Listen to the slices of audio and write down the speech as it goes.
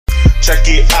check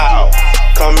it out.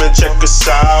 Come and check us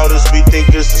out as we think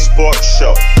it's a sports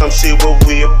show. Come see what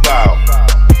we about.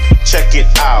 Check it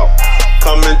out.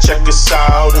 Come and check us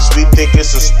out as we think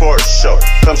it's a sports show.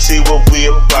 Come see what we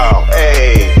about.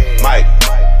 Hey, Mike,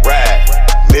 Rad,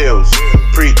 Mills,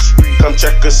 Preach. Come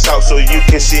check us out so you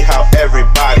can see how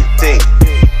everybody think.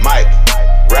 Mike,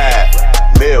 Rad,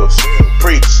 Mills,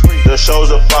 Preach. The show's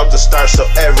about to start, so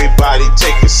everybody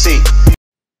take a seat.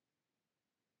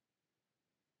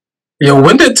 Yo,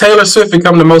 when did Taylor Swift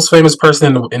become the most famous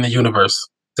person in the universe?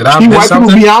 Did I She miss white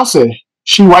something? people Beyonce.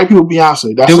 She white people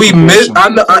Beyonce. That's Did we miss?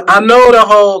 comparison. I know the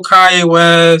whole Kanye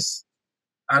West.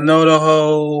 I know the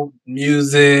whole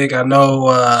music. I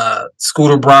know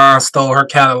Scooter Braun stole her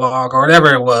catalog or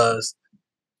whatever it was.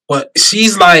 But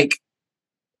she's like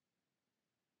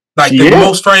the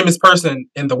most famous person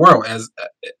in the world. As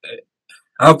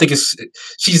I don't think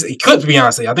she's eclipsed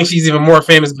Beyonce. I think she's even more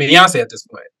famous than Beyonce at this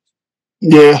point.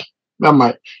 Yeah, that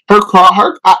might.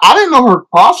 I didn't know her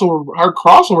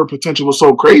crossover potential was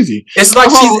so crazy. It's like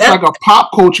she's like a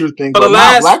pop culture thing. But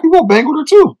black people bang with her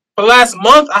too. For the last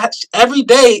month, every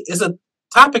day is a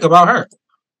topic about her.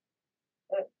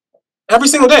 Every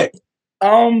single day.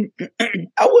 I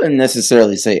wouldn't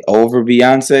necessarily say over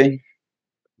Beyonce.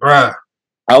 Bruh.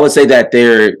 I would say that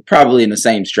they're probably in the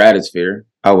same stratosphere.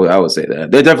 I would say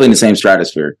that. They're definitely in the same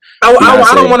stratosphere. I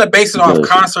don't want to base it off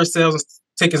concert sales and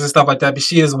tickets and stuff like that, but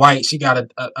she is white. She got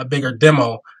a bigger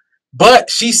demo. But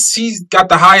she's got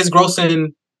the highest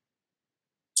grossing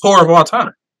tour of all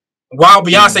time. While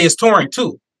Beyonce is touring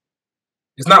too.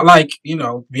 It's not like,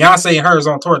 Beyonce and her is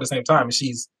on tour at the same time. And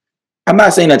I'm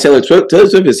not saying that Taylor Swift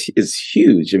is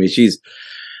huge. I mean,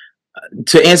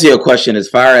 to answer your question, as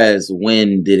far as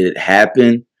when did it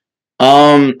happen,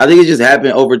 I think it just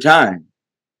happened over time.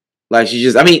 Like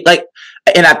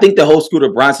and I think the whole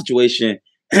Scooter Braun situation,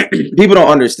 people don't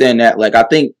understand that. Like, I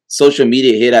think social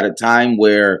media hit at a time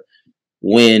where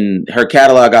when her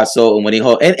catalog got sold and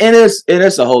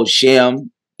it's a whole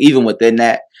sham even within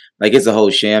that. Like, it's a whole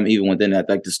sham even within that,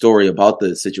 like the story about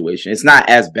the situation. It's not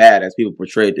as bad as people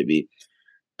portray it to be.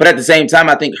 But at the same time,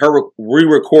 I think her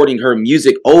re-recording her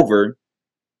music over,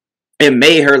 it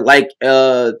made her like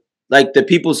the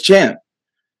people's champ,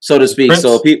 so to speak. Prince.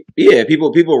 So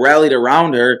people rallied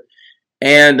around her.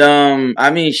 And I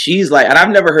mean, she's like, and I've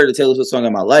never heard a Taylor Swift song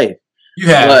in my life. You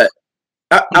have. But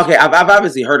okay, I've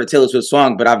obviously heard a Taylor Swift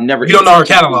song, but I've never. You don't know her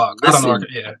catalog. I don't know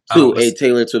her. To a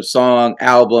Taylor Swift song,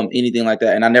 album, anything like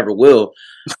that, and I never will.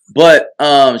 But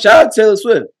shout out to Taylor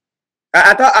Swift.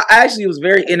 I thought I actually was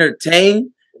very entertained,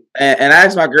 and I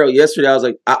asked my girl yesterday. I was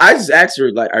like, I just asked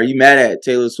her, like, "Are you mad at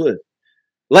Taylor Swift?"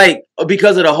 Like,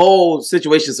 because of the whole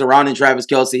situation surrounding Travis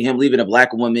Kelce, him leaving a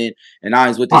black woman, and now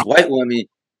he's with this white woman.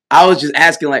 I was just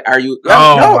asking, like, are you?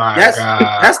 God.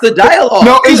 That's the dialogue.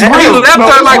 No, it's real. He left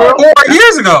her like 4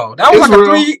 years ago. That was like a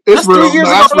 3 years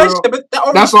ago relationship.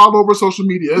 That's all over social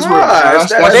media. It's real. That's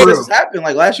real. This happened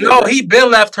like last year. No, he been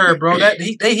left her, bro.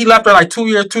 He left her like 3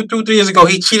 years ago.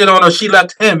 He cheated on her. She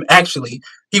left him. Actually,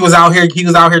 he was out here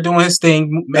doing his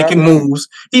thing, making moves.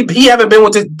 He haven't been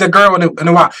with the girl in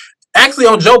a while. Actually,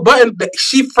 on Joe Budden,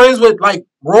 she friends with like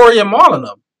Rory and Marlon.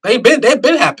 They've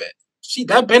been happening.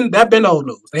 That been old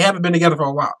news. They haven't been together for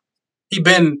a while. He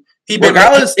been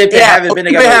regardless if they haven't been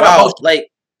together for a while. Like,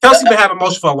 Kelsey been having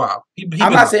motion for a while.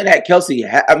 I'm not saying that Kelsey.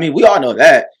 I mean, we all know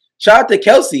that. Shout out to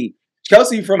Kelsey.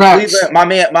 Kelsey from Cleveland.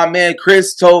 My man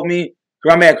Chris told me.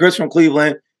 My man Chris from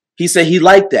Cleveland. He said he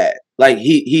liked that. Like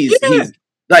he's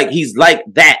like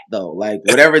that though. Like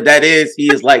whatever that is,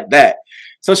 he is like that.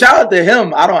 So shout out to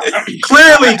him. I don't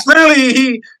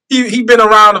clearly he been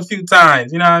around a few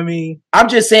times. You know what I mean? I'm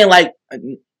just saying, like,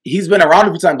 he's been around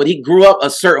a few times, but he grew up a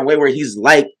certain way where he's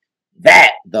like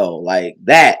that though, like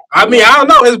that. I mean, I don't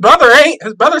know. His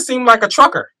brother seemed like a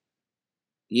trucker.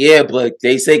 Yeah, but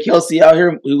they say Kelsey out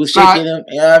here, he was shaking him.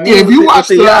 You know what I mean? Yeah, if you watch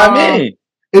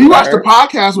the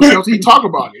podcast with Kelsey, he talk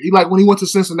about it. He like when he went to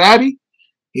Cincinnati,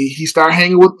 he started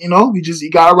hanging with, he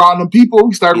got around them people.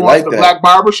 He started going to the black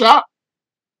barbershop.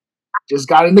 Just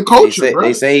got in the culture.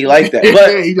 They say he liked that.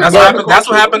 But that's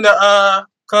what happened to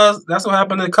Cuz. That's what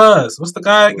happened to Cuz. What's the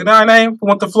guy name who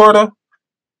went to Florida?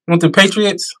 Went to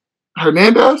Patriots?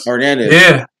 Hernandez.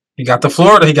 Yeah. He got to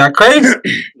Florida. He got crazy.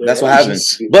 That's what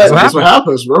happens. But that's what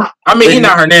happens, bro. I mean, he's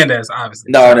not Hernandez,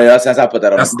 obviously. No, that's I put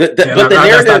that on. But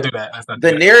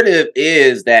the narrative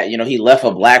is that he left a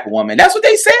black woman. That's what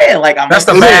they saying. Like, that's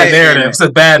the bad narrative. It's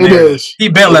a bad narrative. He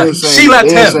been left. She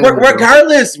left him.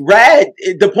 Regardless, Rad.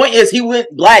 The point is he went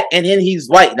black and then he's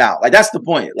white now. Like, that's the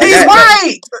point. Like, he's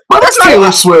white. But that's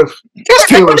Taylor Swift. It's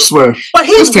Taylor Swift. But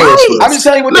he's white. I'm just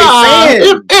telling you what they're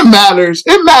saying. It matters.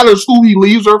 It matters who he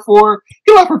leaves her for.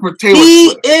 He left her for Taylor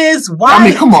Swift. He is white. I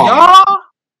mean, come on, y'all.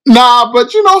 Nah,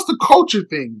 but you know it's the culture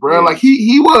thing, bro. Yeah. Like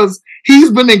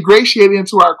he's been ingratiated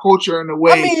into our culture in a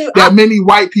way that many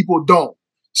white people don't.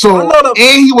 So and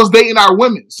he was dating our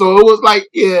women, so it was like,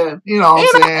 yeah, you know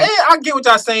what I'm saying. I get what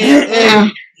y'all saying.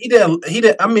 And he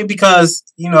did. I mean, because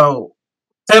you know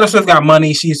Taylor Swift got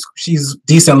money. She's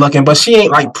decent looking, but she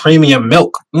ain't like premium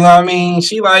milk. You know what I mean?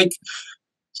 She like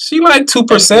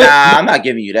 2%. Nah, I'm not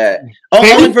giving you that.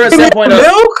 Only for a standpoint of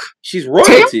milk. She's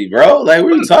royalty, bro. Like,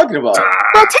 what are you talking about?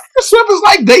 Taylor Swift is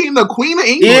like dating the Queen of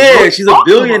England. Yeah, bro. She's a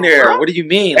billionaire. About, what do you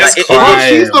mean? Like, she's the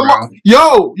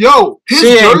his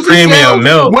jersey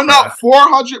sales went up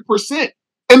 400%.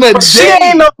 But she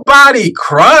ain't nobody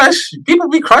crush. People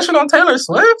be crushing on Taylor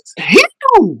Swift. He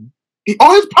do.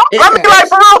 On his pop. I mean, like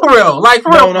for real. Like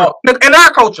for real. No. In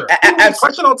our culture.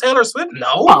 Question on Taylor Swift?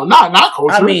 No. No, not in our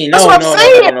culture. I mean, that's what I'm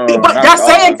saying. But that's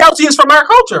saying Kelsey is from our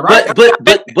culture, right?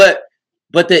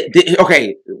 But the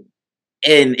okay.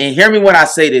 And hear me when I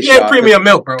say this, y'all. Premium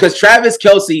milk, bro. Because Travis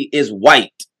Kelce is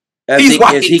white. He's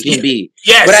white as he can be.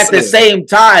 Yes. But at the same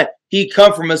time, he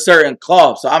come from a certain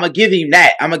cloth. So I'm gonna give him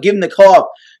that. I'm gonna give him the cloth.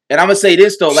 And I'm gonna say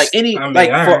this though, like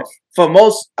for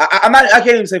most, I can't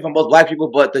even say for most black people,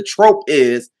 but the trope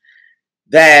is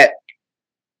that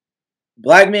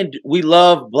black men, we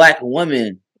love black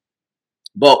women,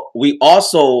 but we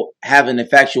also have an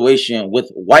infatuation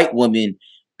with white women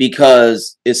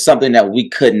because it's something that we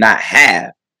could not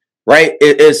have, right?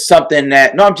 It is something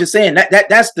that I'm just saying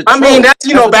that's the trope. I mean, that's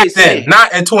back then,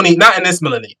 not in this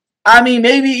millennium. I mean,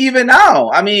 maybe even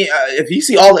now. I mean, if you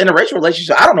see all the interracial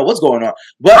relationships, I don't know what's going on.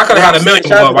 But I could have had a million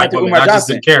more white women. I just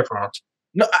didn't care for them.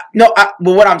 But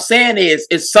what I'm saying is,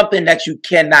 it's something that you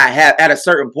cannot have at a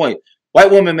certain point. White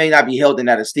women may not be held in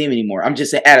that esteem anymore. I'm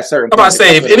just saying at a certain point. I'm about to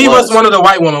say, if any of us wanted a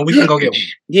white woman, we can go get one.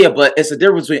 Yeah, but it's a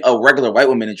difference between a regular white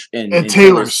woman and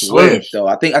Taylor Swift. So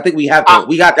I think we have to.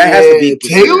 That has to be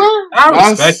Taylor. I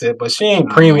respect it, but she ain't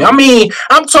premium. I mean,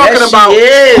 I'm talking about.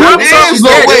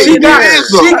 She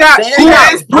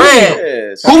got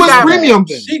bread. Who is premium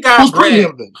then? She got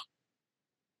bread.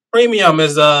 Premium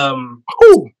is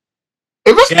who?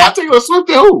 If it's not Taylor Swift,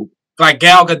 then who? Like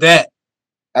Gal Gadot.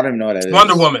 I don't even know what that is.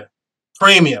 Wonder Woman.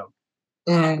 Premium.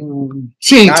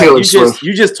 She ain't Taylor Swift.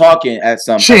 You just talking at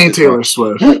some. She ain't Taylor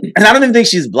Swift. And I don't even think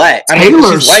she's black.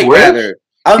 Taylor she's white, Swift? Rather.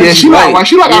 Yeah, she's not white.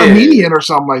 She's like Armenian or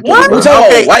something like that. What? We're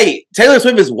talking about white. Taylor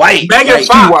Swift is white. Megan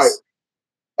Fox. White.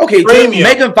 Okay,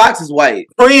 Megan Fox is white.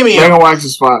 Premium. Megan Fox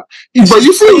is fine. But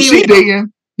you see who she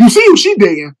dating. You see who she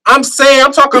dating. I'm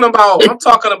talking about,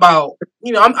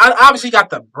 I obviously got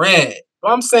the bread.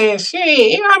 But I'm saying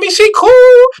she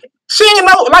cool. She ain't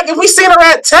if we seen her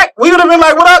at Tech, we would have been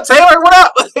like, what up, Taylor? What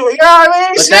up? You know what I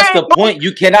mean? But that's the point.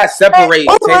 You cannot separate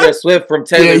Taylor Swift from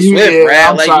Taylor Swift,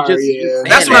 Brad.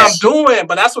 That's what I'm doing,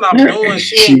 but that's what I'm doing.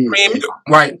 She ain't premium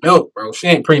white milk, bro. She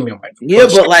ain't premium white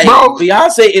milk. Yeah, but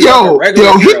Beyonce is a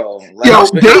regular girl.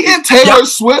 Dating Taylor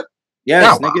Swift?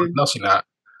 Yes, nigga. No, she not.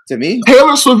 To me,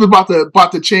 Taylor Swift is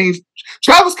about to change.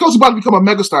 Travis Kelce about to become a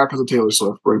megastar because of Taylor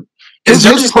Swift, bro. His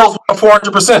jersey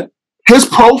 400%. His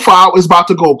profile is about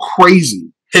to go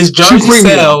crazy. His jersey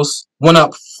sales went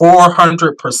up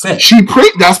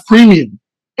 400%. That's premium.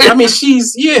 I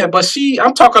mean, but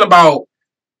I'm talking about.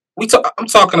 I'm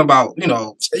talking about.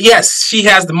 Yes, she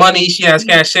has the money. She has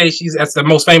cachet. That's the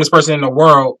most famous person in the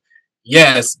world.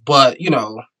 Yes, but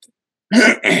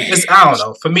it's, I don't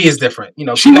know. For me, it's different.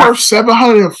 She worth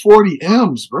 740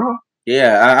 M's, bro.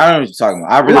 Yeah, I don't know what you're talking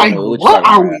about. I really don't know what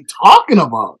are we talking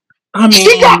about? I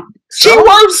mean, she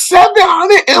worth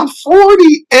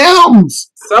 740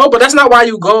 M's. So, but that's not why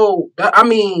you go. I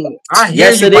mean, I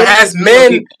hear you, but as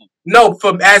men,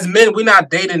 as men, we're not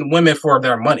dating women for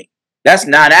their money. That's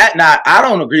not that. I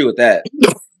don't agree with that.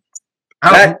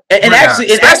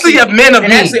 Especially a men of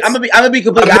means. I'm gonna be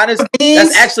completely honest.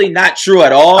 That's actually not true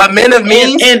at all. A men of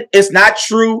means, and it's not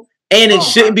true, and it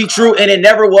shouldn't be true, and it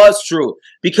never was true.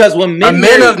 Because when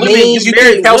men of means, you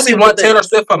think Kelsey want Taylor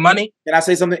Swift for money? Can I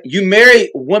say something? You marry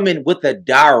women with a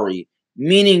dowry,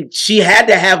 meaning she had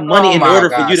to have money in order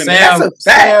for you to marry. That's a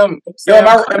fact.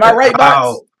 Am I right,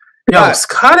 Box? Yo,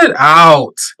 cut it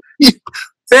out.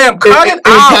 Sam, cut it out. In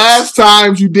past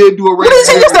times, you did do a. What is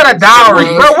he just at a dowry,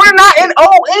 bro? We're not in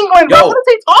old England, bro. What is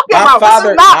he talking about?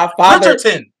 This is not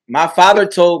Bridgerton. My father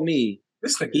told me.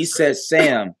 He said,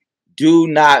 "Sam, do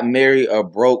not marry a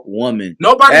broke woman.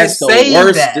 Nobody is saying that.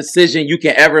 That's the worst decision you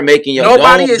can ever make in your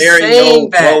life. Don't marry no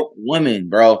broke woman,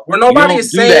 bro. Well, nobody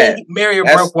is saying marry a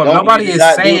broke woman. Nobody is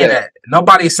saying that.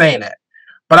 Nobody is saying that.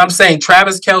 But I'm saying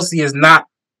Travis Kelce is not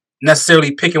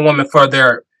necessarily picking women for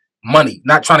their money,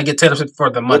 not trying to get Taylor Swift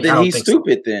for the money. But then he's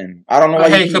stupid. Then I don't know why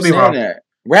you keep saying that.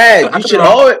 Rad, you should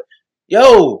always.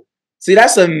 Yo, see,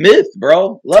 that's a myth,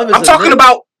 bro. Love is. I'm talking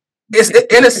about it's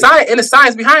in the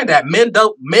science behind that. Men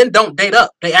don't date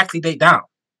up. They actually date down.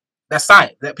 That's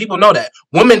science. That people know that.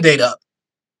 Women date up.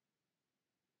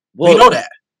 Well, we know that.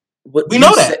 We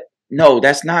know that. No,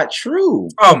 that's not true.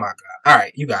 Oh my god! All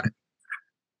right, you got it.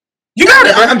 You got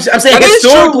it. I'm saying that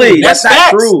historically, that's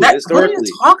not true. Historically, what are you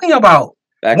talking about?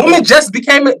 Women just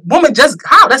became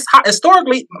how? That's how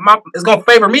historically it's gonna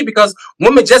favor me because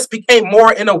women just became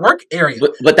more in a work area.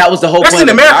 But that was the whole point in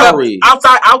America.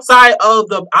 Outside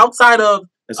of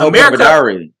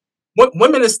America,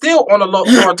 women is still on a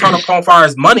lower totem pole as far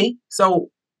as money.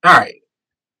 So all right,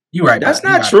 you right. That's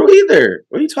not true either.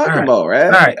 What are you talking about,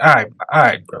 right? All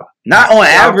right, bro. Not on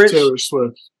average.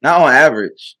 Not on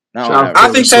average. I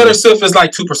think Taylor Swift is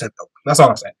like 2% though. That's all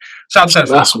I'm saying. Shout out to Taylor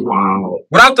Swift. That's wild.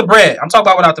 Without the bread. I'm talking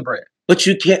about without the bread. But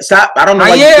you can't stop. I don't know.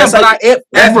 As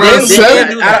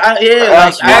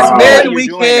men, we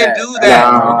can't do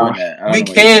that. We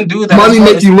can't do that. Money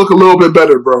make you look a little bit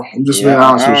better, bro. I'm just being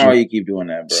honest with you. I don't know why you keep doing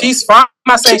that, bro. She's fine. I'm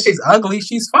not saying she's ugly.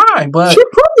 She's fine, but she's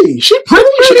pretty. She's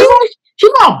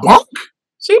not bunk.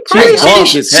 She pretty.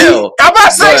 Bunk as hell. I'm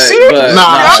not saying she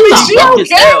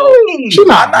okay. She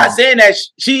not. I'm not saying that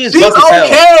she is. She's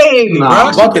okay.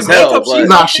 Nah, bunk as hell.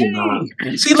 Nah, she not.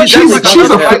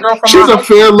 She's a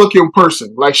fair looking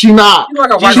person. Like she's not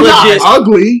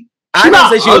ugly. I didn't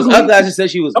say she was ugly. I just said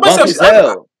she was bunk as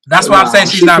hell. That's why I'm saying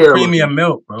she's not premium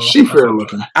milk, bro. She fair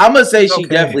looking. I'm gonna say she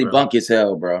definitely bunk as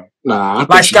hell, bro. Nah,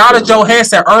 like Scarlett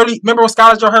Johansson early. Remember when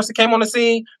Scarlett Johansson came on the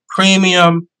scene?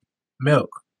 Premium milk.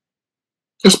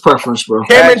 It's preference, bro.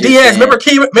 Cameron Diaz. Remember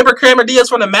Cameron Diaz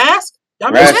from The Mask?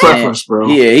 It's preference, bro.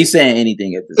 Yeah, he's saying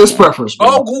anything at this point. It's preference, bro.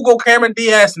 Go Google Cameron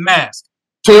Diaz mask.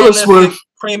 Taylor Swift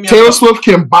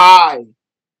can buy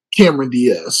Cameron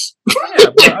Diaz.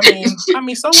 Yeah, bro. I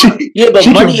mean, so what? Yeah, but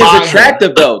money is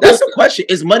attractive, though. That's the question.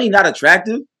 Is money not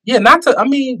attractive? Yeah, not to. I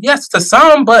mean, yes, to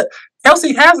some, but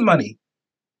Kelsey has money.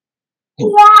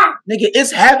 Nigga,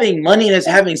 it's having money and it's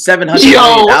having $700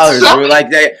 million, bro. Like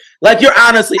that. Like you're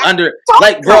honestly under.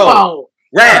 Like, bro,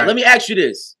 Rad. Let me ask you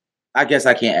this. I guess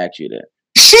I can't ask you that.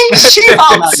 She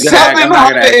up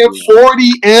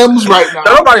 740 M's right now.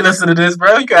 Nobody listen to this,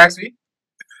 bro. You can ask me.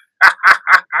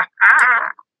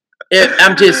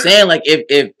 I'm just saying, like,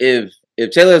 if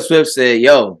Taylor Swift said,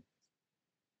 "Yo,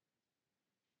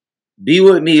 be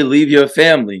with me, leave your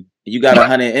family," you got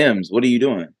 100 M's. What are you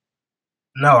doing?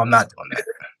 No, I'm not doing that.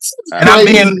 I'm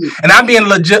being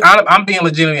legit. I'm being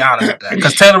legitimately honest with that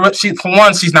because Taylor, for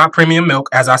one, she's not premium milk,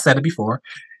 as I said it before,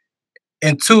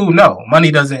 and two, no,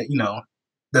 money doesn't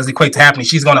equate to happening.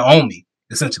 She's gonna own me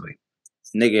essentially.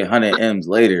 Nigga, 100 M's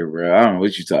later, bro. I don't know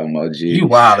what you talking about, G. You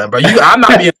wild, bro. I'm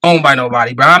not being owned by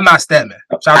nobody, bro. I'm not Stedman.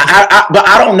 But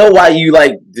I don't know why you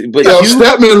like. But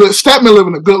Stedman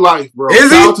living a good life, bro. Is he?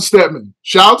 Shout out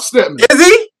to Stedman. Is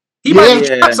he? He might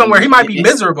be somewhere. He might be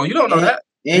miserable. You don't know that.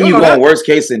 And you going worst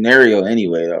case scenario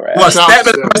anyway, all right? What,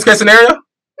 Stedman worst case scenario?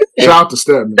 Shout out to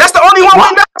Stedman. That's the only one we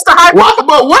know. That's the high.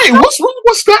 But wait, what's wrong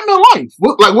with Stedman life?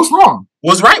 What's wrong?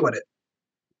 What's right with it?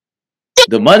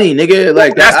 The money, nigga.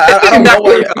 Like that. I don't know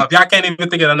why. Y'all can't even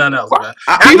think of nothing else, bro.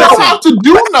 He don't have to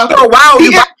do nothing.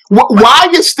 Why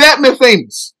is Stedman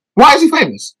famous? Why is he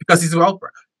famous? Because he's with Oprah.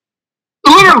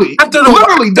 Literally. That's the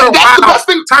best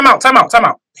thing. Time out.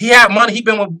 He had money. He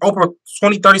been with Oprah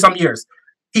 20, 30 some years.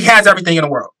 He has everything in the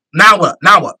world. Now what?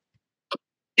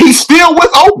 He's still with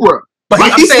Oprah. But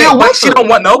I'm saying she don't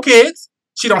want no kids.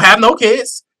 She don't have no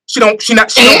kids. She don't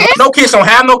want no kids. Don't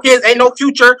have no kids. Ain't no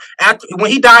future. After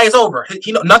when he dies, over.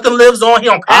 Nothing lives on. He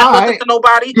don't pass nothing to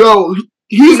nobody. Yo,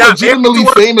 he's legitimately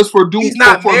famous for doing. He's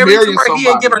not married to her. He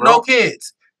ain't give her no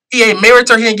kids. He ain't married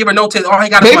to her. He ain't give her no kids. All he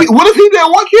got. Maybe. What if he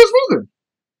didn't want kids neither?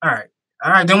 All right.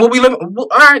 Then what we live? All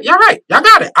right. Y'all right. Y'all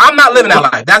got it. I'm not living that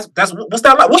life. That's what's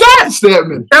that like? What's that?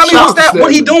 Stedman. Tell me what's that?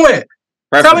 What he doing?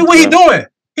 Tell me what he doing.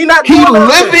 He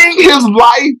living his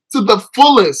life to the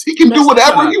fullest. He can do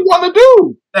whatever he want to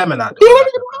do. Stedman not doing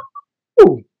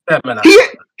that.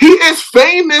 He is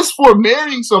famous for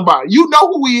marrying somebody. You know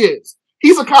who he is.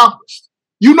 He's accomplished.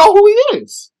 You know who he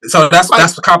is. So that's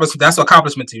accomplishment. That's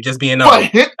accomplishment to you. Just being known. For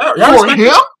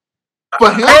him.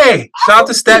 Hey, shout out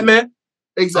to Stedman.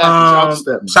 Exactly. Shout out to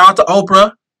Stedman. Shout out to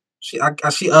Oprah. She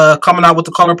coming out with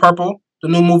The Color Purple. The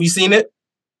new movie. Seen it?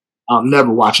 I'm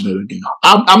never watching it again.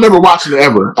 I'm never watching it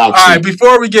ever. Actually. All right,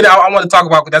 before we get out, I want to talk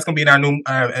about that's gonna be in our new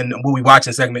and what we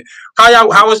watching segment.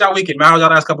 How was y'all weekend, man? How was y'all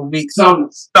last couple of weeks?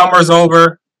 Summer's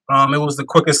over. It was the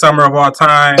quickest summer of all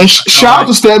time. And shout out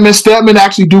to Stedman. Stedman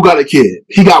actually do got a kid.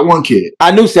 He got one kid.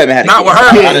 I knew Stedman had a kid. Not with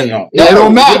her. Yeah, I didn't know. It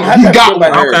don't matter. He got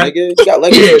one. Okay. He got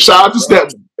legacy. Yeah, shout out to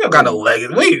Stedman. You don't got no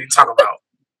legacy. What are you talking about?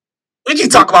 What you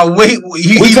talk about?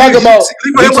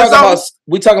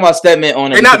 We talking about Stedman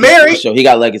on. They're not married. Show. He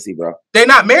got legacy, bro. They're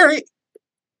not married.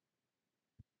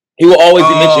 He will always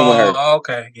be mentioned with her.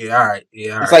 Okay, yeah, all right,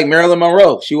 yeah. It's like Marilyn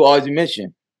Monroe. She will always be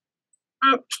mentioned.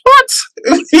 What?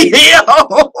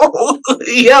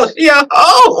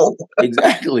 yo.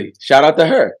 Exactly. Shout out to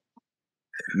her.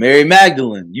 Mary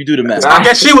Magdalene. You do the math. I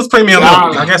guess she was premium.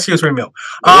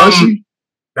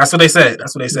 That's what they said. I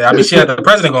mean, she had the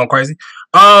president going crazy.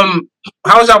 How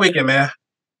was y'all weekend, man?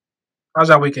 Let's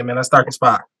start the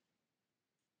spot.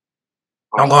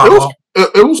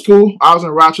 It was cool. I was in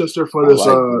Rochester for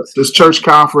this church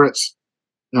conference.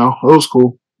 You know, it was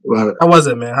cool. How was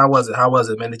it, man?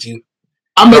 Did you?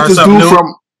 I met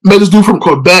this dude from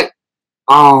Quebec,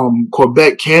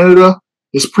 Quebec, Canada.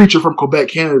 This preacher from Quebec,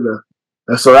 Canada,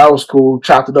 and so that was cool.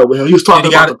 Chopped it up with him. He was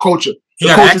talking about the culture,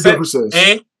 differences.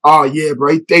 Oh yeah,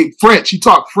 bro. They French. He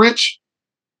talked French,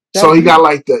 so he got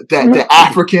like the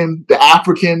African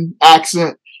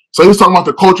accent. So he was talking about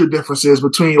the culture differences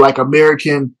between like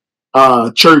American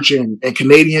church and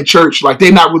Canadian church. Like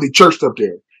they're not really churched up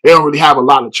there. They don't really have a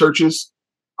lot of churches,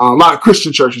 a lot of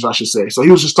Christian churches, I should say. So he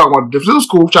was just talking about the difference. It was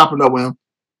cool chopping up with him.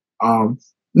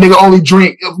 Nigga only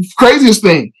drink. Craziest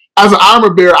thing. As an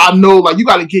armor bearer, I know like you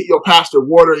got to get your pastor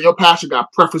water, and your pastor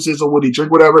got preferences on what he drink,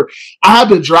 whatever. I had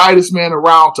to drive this man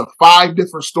around to 5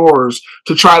 different stores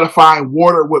to try to find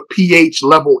water with pH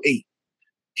level 8.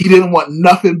 He didn't want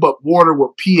nothing but water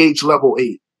with pH level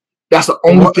 8. That's the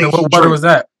only thing. What water was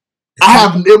that?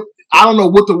 I don't know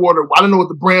what the water. I don't know what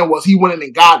the brand was. He went in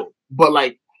and got it, but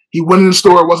like he went in the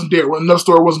store, it wasn't there. Went in another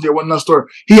store, it wasn't there. Went in another store.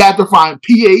 He had to find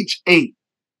pH 8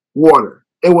 water.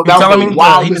 It was telling me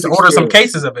he just ordered some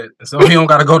cases of it, so he don't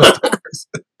got to go to stores.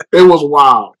 It was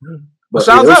wild. But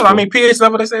shout out! Cool. I mean, pH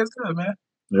level they say it's good, man.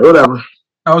 Yeah, whatever.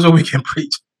 How was your weekend,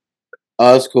 preach?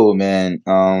 Oh, it's cool, man.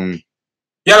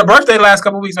 You had a birthday last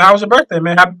couple of weeks. How was your birthday,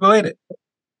 man? Happy belated.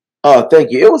 Oh, thank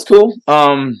you. It was cool.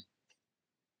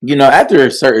 You know, after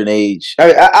a certain age,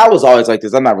 I was always like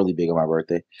this. I'm not really big on my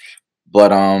birthday,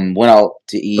 but went out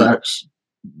to eat. Facts.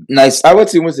 Nice. I went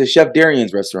to Chef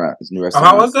Darian's restaurant. His new restaurant.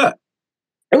 How was that?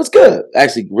 It was good.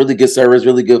 Actually, really good service,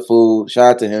 really good food.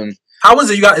 Shout out to him. How was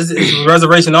it? You got is it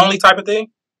reservation only type of thing?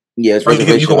 Yeah, it's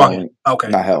reservation only. Okay.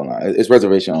 Nah, hell no. It's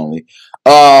reservation only.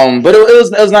 But it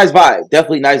was a nice vibe.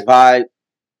 Definitely nice vibe.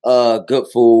 Good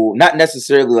food. Not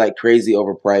necessarily like crazy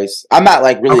overpriced. I'm not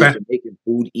like really a Jamaican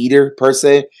food eater per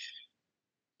se.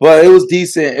 But it was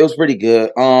decent. It was pretty good.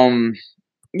 Yeah,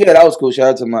 that was cool.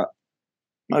 Shout out to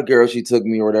my girl. She took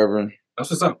me or whatever. That's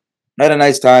what's up. Had a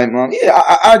nice time. Yeah,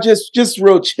 I just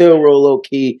real chill, real low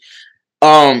key.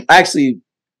 Actually,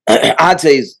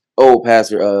 Ante's old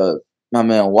pastor, my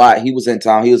man Watt, he was in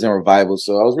town. He was in revival,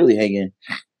 so I was really hanging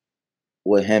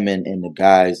with him and the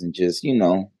guys and just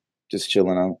just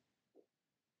chilling out.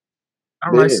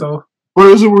 All right, so where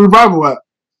was the revival at?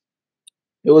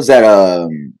 It was at I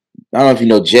don't know if you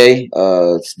know Jay,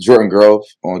 Jordan Grove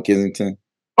on Kensington.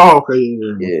 Oh, okay,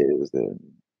 yeah, it was there.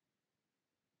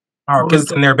 Oh,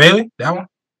 Kensington near Bailey? That one?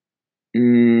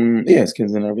 Yeah, it's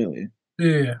Kensington near Bailey.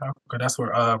 Yeah, okay, that's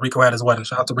where Rico had his wedding.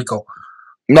 Shout out to Rico.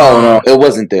 No, it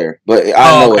wasn't there. But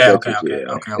I know okay.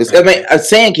 I mean, I'm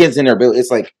saying Kensington near Bailey.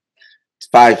 It's like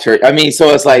 5 church. I mean, so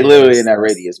it's like literally in that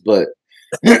radius. But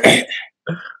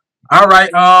all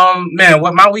right, man.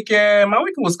 What my weekend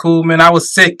was cool, man. I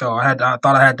was sick though. I thought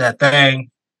I had that thing,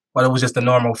 but it was just a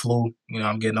normal flu. You know,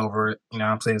 I'm getting over it. You know,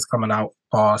 what I'm saying it's coming out.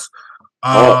 Pause.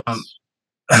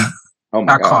 Oh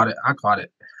my God. I caught it.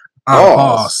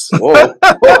 Pause.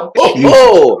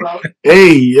 Whoa.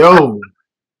 Hey, yo.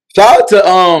 Shout out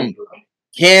to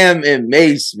Cam and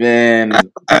Mace, man.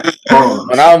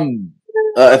 When I'm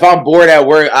if I'm bored at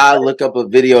work, I look up a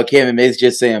video of Cam and Mace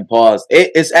just saying pause.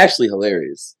 It's actually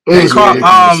hilarious. They caught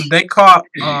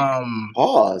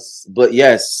pause, but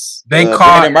yes, they caught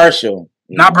Brandon Marshall.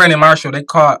 Not Brandon Marshall. They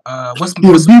caught what's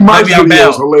Le'Veon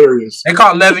Bell? Hilarious. They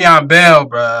caught Le'Veon Bell,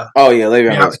 bro. Oh yeah,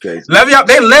 Le'Veon Bell's crazy. Le'Veon,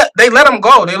 they let him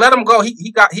go. They let him go.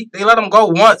 They let him go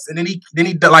once, and then he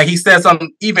said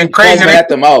something even crazier. They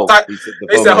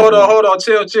said, hold on,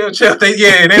 chill.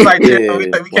 They like,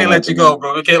 we can't let you go,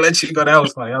 bro. We can't let you go. That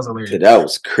was funny. That was hilarious. That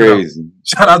was crazy.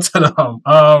 Shout out to them.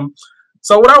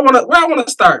 So where I want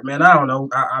to start, man. I don't know.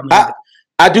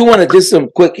 I do want to just some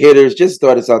quick hitters. Just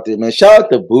throw this out there, man. Shout out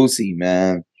to Boosie,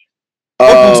 man.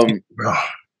 I'm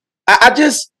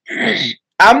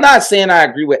not saying I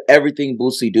agree with everything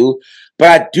Boosie do, but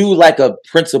I do like a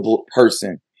principled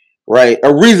person, right?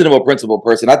 A reasonable principled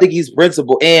person. I think he's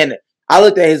principled. And I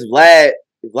looked at his Vlad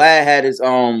had his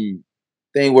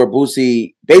thing where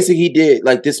Boosie basically he did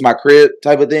like this my crib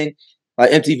type of thing,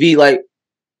 like MTV, like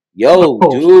Yo,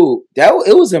 dude,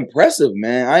 it was impressive,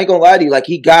 man. I ain't gonna lie to you. Like,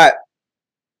 he got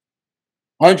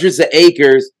hundreds of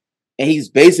acres, and he's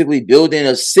basically building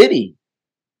a city,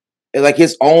 like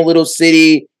his own little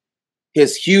city,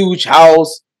 his huge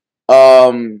house.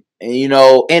 And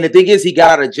the thing is, he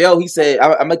got out of jail. He said,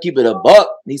 "I'm gonna keep it a buck."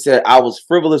 He said, "I was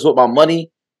frivolous with my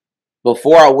money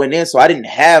before I went in, so I didn't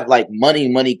have like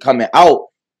money coming out."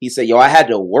 He said, "Yo, I had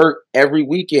to work every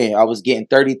weekend. I was getting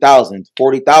 30,000,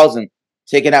 40,000,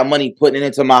 taking that money, putting it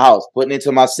into my house, putting it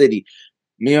into my city,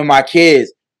 me and my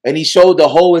kids." And he showed the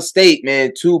whole estate,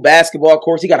 man. 2 basketball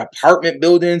courts. He got apartment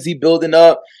buildings. He building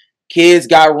up. Kids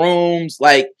got rooms.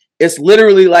 Like, it's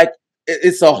literally like,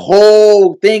 it's a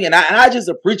whole thing. And I just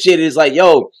appreciate it. It's like,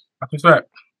 yo,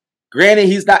 granted,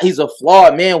 he's a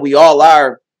flawed man. We all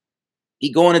are.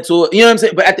 He going into it, you know what I'm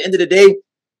saying? But at the end of the day,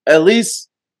 at least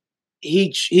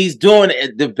he's doing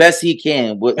the best he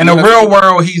can. In the real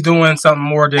world, he's doing something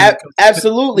more than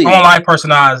absolutely. Online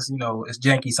personalized, it's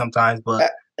janky sometimes,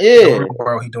 but in the real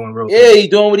world, he's doing real. Yeah, he's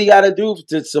doing what he got to do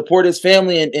to support his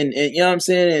family and you know what I'm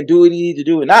saying, and do what he need to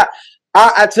do. And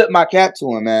I took my cap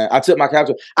to him, man. I took my cap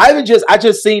to him. I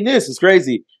just seen this. It's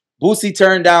crazy. Boosie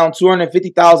turned down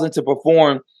 $250,000 to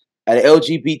perform at an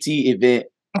LGBT event.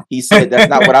 He said that's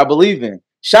not what I believe in.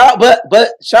 Shout out,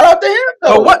 but shout out to him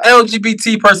though. But what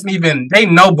LGBT person even they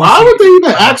know? Why would they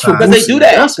even ask for? Because they do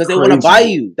that. Because they want to buy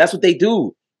you. That's what they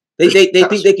do. They think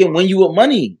they can win you with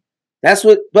money. That's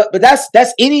what. But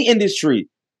that's any industry.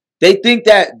 They think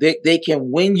that they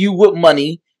can win you with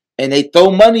money, and they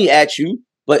throw money at you.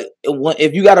 But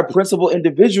if you got a principled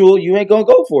individual, you ain't gonna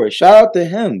go for it. Shout out to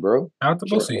him, bro. Shout out to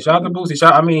Boosie. Shout out to Boosie.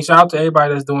 Shout out to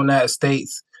everybody that's doing that.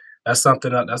 States. That's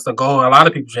something. That's the goal. A lot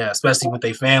of people should have, especially with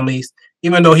their families.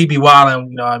 Even though he be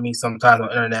wilding, sometimes on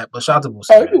the internet. But shout out to Boosie.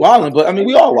 Oh, he be wilding, but I mean,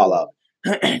 we all wild out.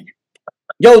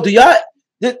 Yo, do y'all?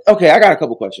 Okay, I got a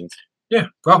couple questions. Yeah,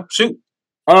 go shoot.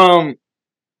 Do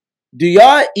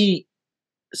y'all eat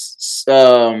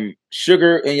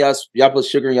sugar in y'all put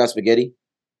sugar in y'all spaghetti?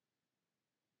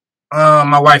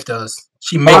 My wife does.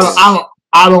 She makes. I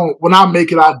don't. When I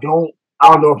make it, I don't.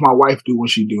 I don't know if my wife do when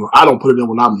she do. I don't put it in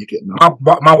when I make it. No.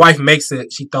 My wife makes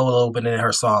it. She throw a little bit in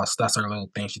her sauce. That's her little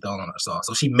thing. She throw on her sauce.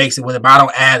 So she makes it with it, but I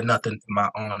don't add nothing to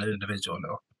my own individual.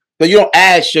 No. So you don't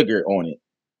add sugar on it?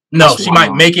 No, she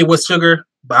might make it with sugar,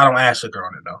 but I don't add sugar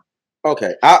on it. No.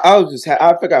 Okay,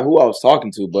 I forgot who I was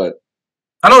talking to, but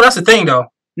I know that's the thing though.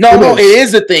 No, it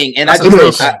is a thing, and I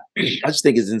just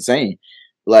think it's insane.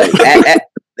 Like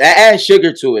add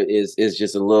sugar to it is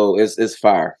just a little it's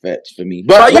far fetched for me.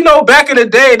 But back in the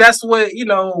day, that's what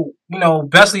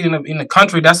especially in the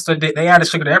country, they added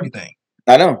sugar to everything.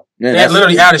 I know. Yeah, they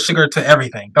literally added sugar to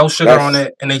everything. Throw sugar on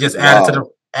it, and they just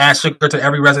add sugar to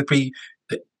every recipe.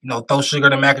 Throw sugar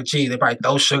to mac and cheese. They probably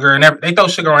throw sugar and they throw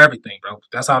sugar on everything, bro.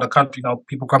 That's how the country,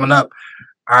 people coming up,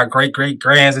 our great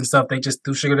grands and stuff, they just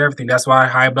do sugar to everything. That's why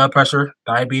high blood pressure,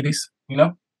 diabetes.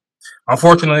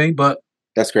 Unfortunately, but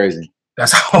that's crazy.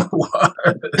 That's how it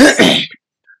was.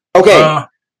 Okay,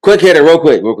 quick hitter, real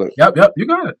quick. Yep, you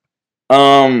got it.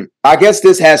 I guess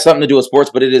this has something to do with sports,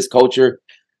 but it is culture,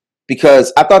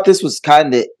 because I thought this was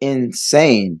kind of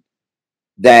insane.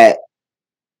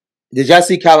 Did y'all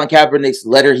see Colin Kaepernick's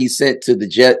letter he sent to the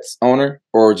Jets owner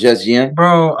or Jets GM?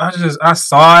 Bro, I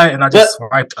saw it and I just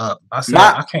swiped up. I said,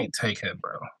 I can't take it,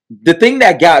 bro. The thing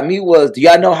that got me was, do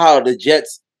y'all know how the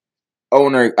Jets the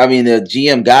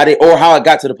GM got it, or how it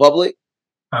got to the public?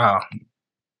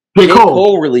 J.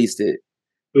 Cole released it.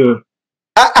 Yeah.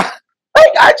 I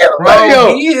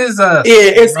just he is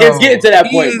it's getting to that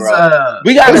point, bro.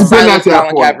 We got to silence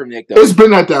Colin Kaepernick, though. It's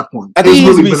been at that point. I think he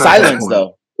needs to be silenced,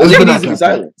 though. It's been at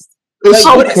that point. It's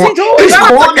so corny. It's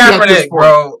corny at this point,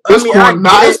 bro. It's corny.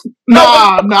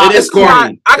 Nah. It is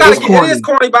corny. It is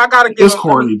corny, but I gotta give it's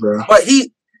corny, bro. But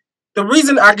the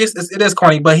reason I guess it is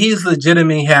corny, but he's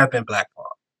legitimately have been blackballed.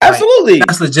 Absolutely,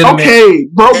 that's legitimate. Okay,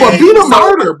 bro, but be the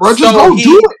martyr, bro. Just go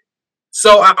do it.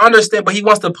 So I understand, but he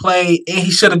wants to play, and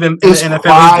he should have been in the NFL.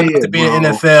 Quiet, he to be in the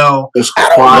NFL. It's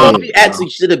quiet. I don't know if he actually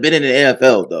should have been in the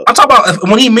NFL, though. I'm talking about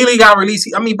when he immediately got released.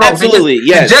 Bro, absolutely,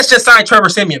 yes. Jets just signed Trevor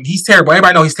Siemian. He's terrible.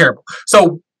 Everybody knows he's terrible.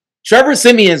 So Trevor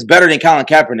Siemian is better than Colin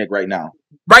Kaepernick right now.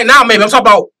 Right now, maybe I'm talking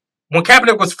about when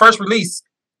Kaepernick was first released.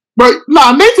 Right?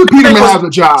 Nah, Nathan Peterman has a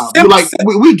job.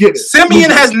 We get it.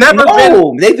 Siemian has never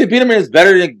been. Nathan Peterman is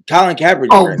better than Colin Kaepernick.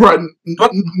 Oh, bro.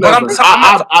 But I'm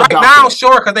talking right now,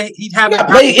 sure, because he'd have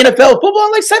played NFL football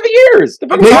in like 7 years.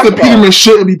 Nathan Peterman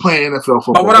shouldn't be playing NFL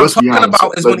football. But what I'm talking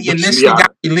about is when he initially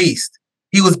got released,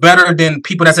 he was better than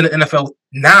people that's in the NFL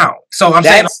now. So I'm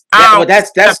saying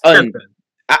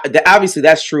obviously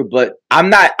that's true, but I'm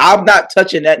not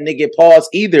touching that nigga pause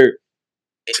either.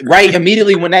 right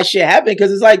immediately when that shit happened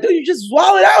because it's like, dude, you just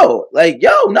swallowed out. Like,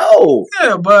 yo, no.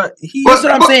 Yeah, but that's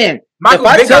what I'm saying. Michael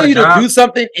if I tell you to do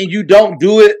something and you don't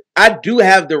do it, I do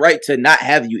have the right to not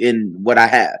have you in what I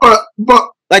have. But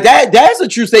like that's a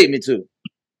true statement too.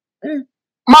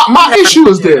 My issue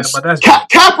is this.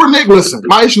 Kaepernick, listen,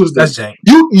 my issue is this.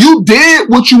 You did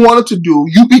what you wanted to do.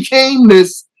 You became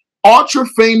this ultra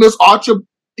famous,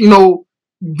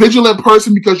 vigilant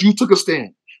person because you took a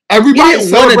stand. Everybody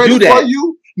celebrated for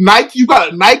you. Nike, you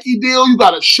got a Nike deal. You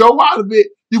got a show out of it.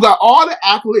 You got all the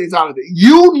accolades out of it.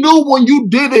 You knew when you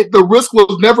did it, the risk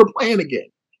was never playing again.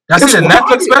 That's the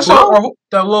Netflix special or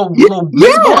the little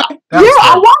boy?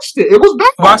 I watched it. It was bad.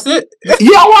 You watched it?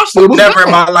 Yeah, I watched it. It was never bad.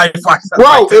 in my life watched that.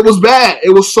 Bro, it was bad.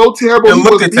 It was so terrible.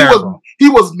 Terrible. He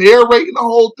was narrating the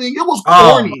whole thing. It was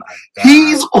corny.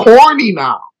 He's corny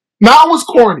now. Now it's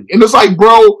corny. And it's like,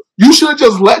 bro, you should have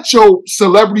just let your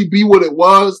celebrity be what it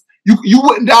was. You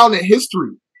went down in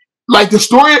history. Like, the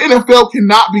story of NFL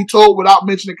cannot be told without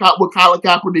mentioning what Colin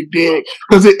Kaepernick did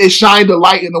because it shined a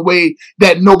light in a way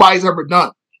that nobody's ever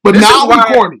done. But now he's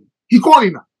corny. He's corny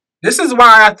now. This is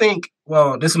why I think.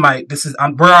 Well, this is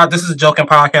a joking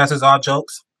podcast. It's all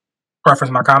jokes.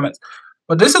 Preference my comments.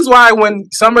 But this is why when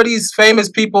some of these famous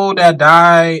people that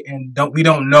die and we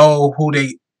don't know who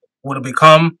they would have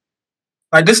become.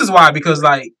 Like, this is why, because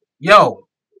like, yo,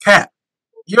 Cap,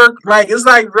 you're like, it's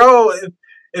like, bro,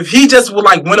 if he just would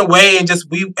like went away and just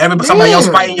somebody else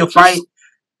fighting your fight.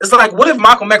 It's like, what if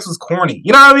Malcolm X was corny?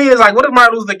 You know what I mean? It's like, what if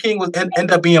Martin Luther King was end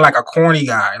up being like a corny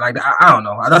guy? Like, I don't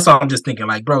know. That's what I'm just thinking.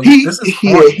 Like, bro, this is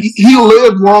corny. He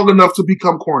lived long enough to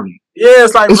become corny. Yeah,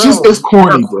 it's like, it's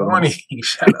corny, bro. Corny.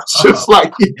 Shut up. It's just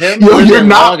like, you're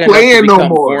not playing no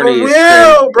more. For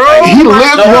real, bro. He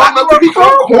lived long enough to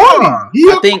become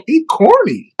corny. He's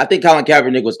corny. I think Colin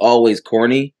Kaepernick was always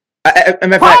corny. I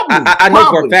know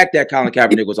for a fact that Colin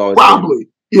Kaepernick was always corny.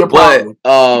 Yeah, but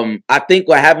I think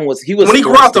what happened was when he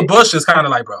grew out the bush, it's kind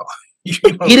of like, bro, he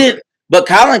didn't. But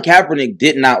Colin Kaepernick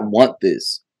did not want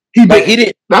this. He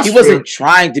wasn't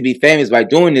trying to be famous by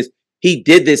doing this. He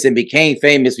did this and became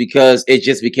famous because it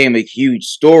just became a huge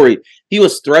story. He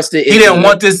was thrusted. He didn't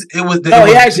want this. He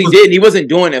didn't. He wasn't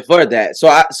doing it for that.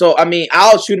 So I mean,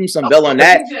 I'll shoot him some bell on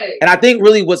that. And I think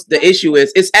really what's the issue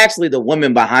is, it's actually the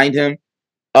women behind him.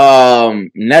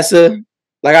 Nessa.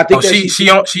 Like, I think she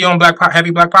on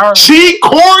heavy Black Power. She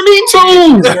corny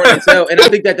too. And I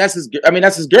think that's his. I mean,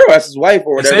 that's his girl. That's his wife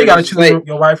or whatever. So you gotta choose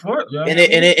your wife for it. Yeah.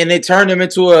 And it turned him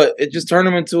into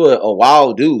a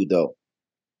wild dude though.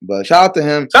 But shout out to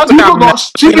him.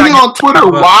 She be on Twitter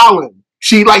wilding.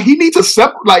 He needs to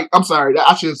separate. Like, I'm sorry,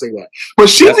 I shouldn't say that. But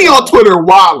she be on Twitter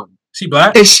wilding. She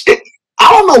black. And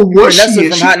I don't know what she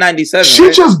is. From Hot 97. She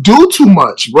just do too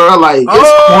much, bro. Like,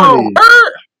 it's corny.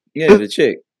 Yeah, the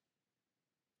chick.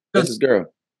 That's his girl.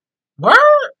 Word?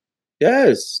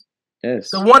 Yes.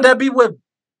 The one that be with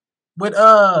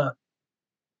the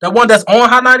one that's on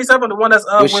Hot 97, the one that's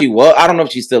she was. I don't know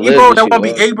if she still lives. That one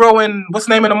be April and what's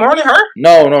the name in the morning? Her?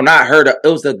 No, not her. It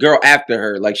was the girl after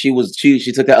her. Like, she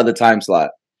took that other time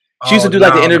slot. She used to do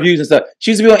like the interviews and stuff.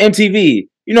 She used to be on MTV.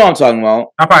 You know what I'm talking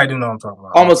about. I probably do know what I'm talking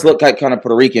about. Almost looked like kind of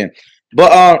Puerto Rican.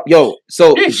 But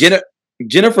so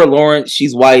Jennifer Lawrence,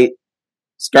 she's white.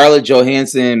 Scarlett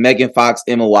Johansson, Megan Fox,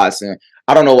 Emma Watson.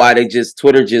 I don't know why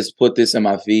Twitter just put this in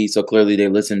my feed. So clearly they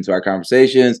listen to our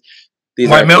conversations.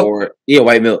 White Milk? Yeah,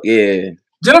 White Milk. Yeah.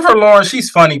 Jennifer Lawrence, she's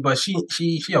funny, but she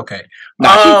okay.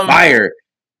 Nah, she's fire.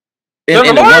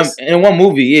 In one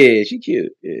movie, yeah, she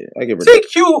cute. Yeah, I give her. She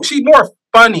cute. She's more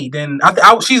funny than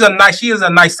she is a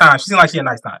nice time. She seems like she's a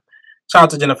nice time. Shout out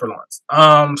to Jennifer Lawrence.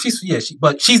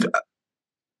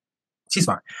 She's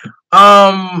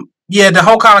fine. Yeah, the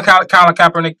whole Colin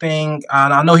Kaepernick thing.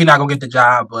 I know he's not gonna get the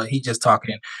job, but he just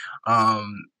talking. Blah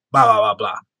blah blah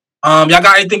blah. Y'all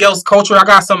got anything else? Culture? I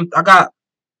got.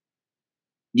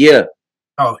 Yeah.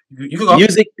 Oh, you can go.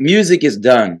 Music is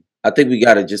done. I think we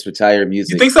gotta just retire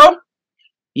music. You think so?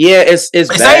 Yeah, it's. They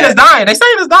saying it's dying. They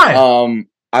saying it's dying.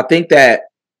 I think that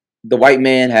the white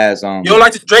man has. You don't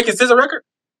like the Drake and SZA record?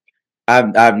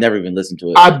 I've never even listened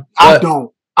to it. I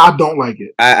don't like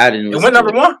it. I didn't. It went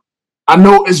number one. I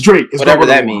know it's Drake. It's whatever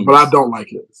that means, but I don't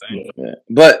like it. Yeah.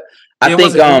 But I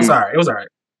think it was all right.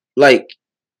 Like,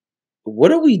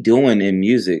 what are we doing in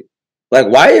music? Like,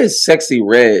 why is Sexy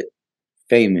Red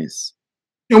famous?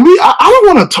 And I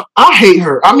don't want to. I hate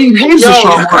her. I mean, here's the show.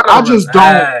 I just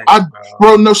don't.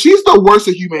 Bro, no, she's the worst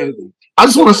of humanity. I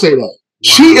just want to say that.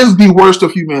 She is the worst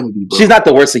of humanity, bro. She's not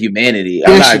the worst of humanity.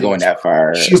 I'm not going that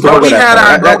far. We had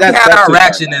our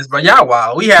reactionist, bro. Y'all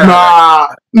wild. We had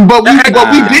but we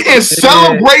didn't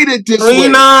celebrate it this way.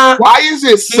 Why is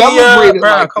it celebrated,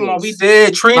 bro? Like come this? on, we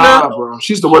did. Trina, bro.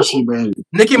 She's the worst of humanity.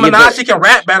 Nicki Minaj, she can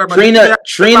rap better. But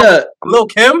Trina, Lil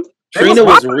Kim. Trina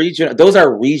was regional. Those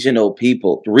are regional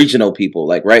people.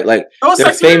 Like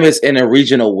they're famous in a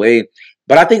regional way.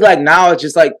 But I think like now it's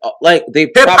just like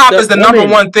they hip hop is the number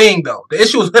one thing though. The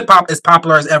issue is hip hop is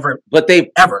popular as ever. But they're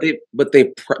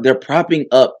propping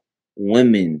up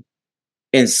women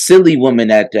and silly women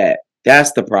at that.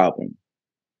 That's the problem.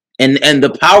 And the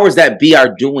powers that be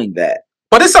are doing that.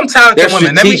 But it's some talented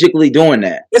women. They're strategically doing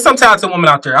that. It's some talented women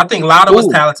out there. I think Latto was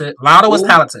talented.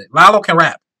 Latto can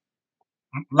rap.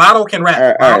 Latto can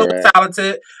rap. Latto is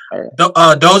talented.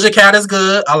 Doja Cat is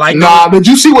good. I like. Did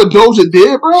you see what Doja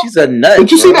did, bro? She's a nut.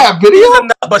 Did you see that video?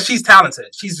 But she's talented.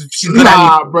 She's good at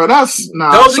music. Bro. That's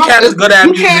Doja Cat is good at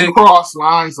music. You can't cross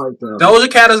lines like that.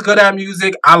 Doja Cat is good at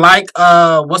music. I like.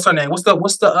 What's her name? What's the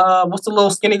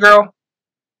little skinny girl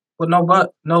with no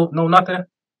butt, no nothing?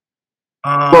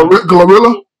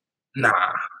 Glorilla? Nah,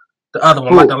 the other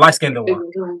one, like the light skinned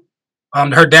one.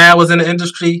 Her dad was in the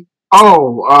industry.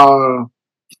 Cola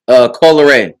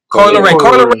Ray. Cola Ray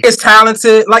is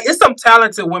talented. Like, it's some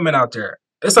talented women out there.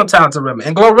 It's some talented women.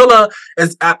 And Glorilla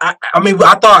is, I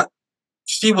thought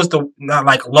she was not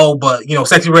like low, but,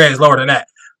 Sexy Red is lower than that.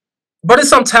 But it's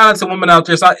some talented women out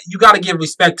there. So you got to give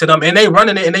respect to them. And they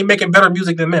running it and they making better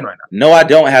music than men right now. No, I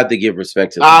don't have to give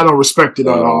respect to them. I don't respect it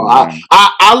at all. I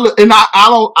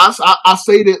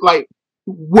say that, like,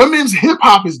 women's hip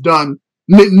hop is done.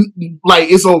 Like,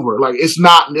 it's over. Like, it's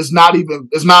not even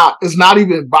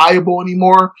viable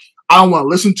anymore. I don't want to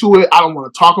listen to it. I don't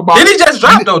want to talk about it. Did he just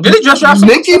drop though? Did he just drop?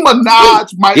 Nicki Minaj.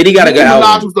 Did he got a good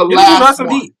album? Was the last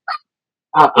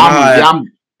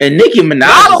one. And Nicki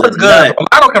Minaj is good.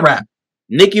 I don't can rap.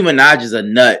 Nicki Minaj is a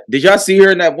nut. Did y'all see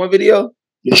her in that one video?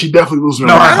 Yeah, she definitely losing.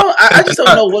 No, I just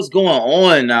don't know what's going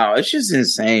on now. It's just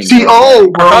insane. She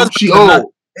old, bro. She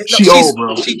old. She old,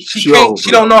 bro.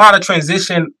 She don't know how to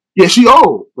transition. Yeah, she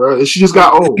old, bro. She just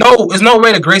got old. There's no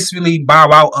way to gracefully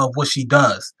bow out of what she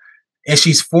does. And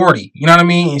she's 40. You know what I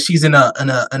mean? And she's in a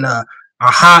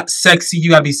hot, sexy. You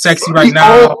gotta be sexy right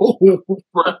now.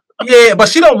 Yeah, but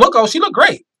she don't look old. She look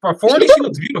great for 40. She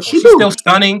looks beautiful. She's still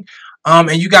stunning.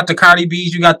 And you got the Cardi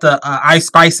B's, you got the Ice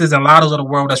Spices and Lottos of the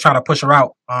world that's trying to push her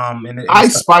out.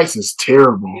 Ice Spice is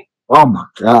terrible. Oh my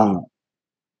god.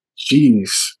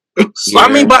 Jeez. I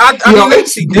mean, but I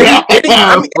see Diddy.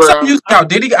 Some music out.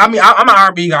 Diddy. I'm an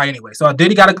R&B guy anyway, so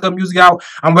Diddy got a good music out.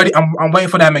 I'm ready. I'm waiting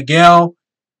for that Miguel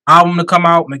album to come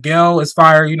out. Miguel is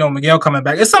fire. Miguel coming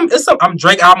back. It's some.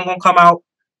 Drake album gonna come out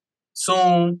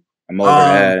soon. I'm over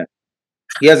that.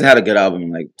 He hasn't had a good album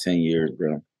in like 10 years,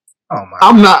 bro. Oh my!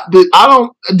 I'm not. I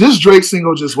don't. This Drake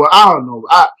single just. Well, I don't know.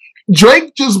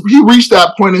 Drake he reached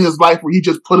that point in his life where he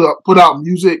just put out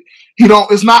music.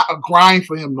 It's not a grind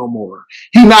for him no more.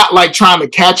 He not like trying to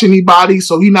catch anybody,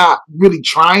 so he not really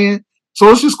trying.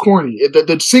 So it's just corny.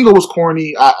 The single was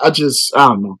corny. I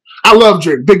don't know. I love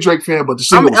Drake, big Drake fan, but the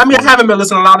single. I haven't been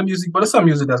listening to a lot of music, but there's some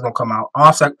music that's gonna come out.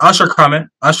 Offset, Usher coming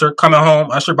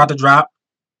home. Usher about to drop.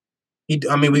 We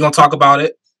gonna talk about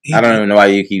it. I don't even know why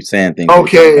you keep saying things.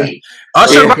 Okay,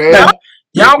 Usher. Okay.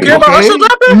 Y'all don't care about Usher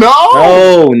dropping?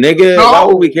 No, nigga. No. Why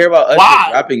would we care about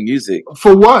Usher dropping music?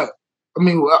 For what? I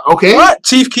mean, okay. What?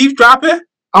 Chief Keef dropping?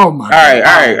 Oh my! All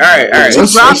right.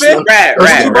 Chief dropping? Rap.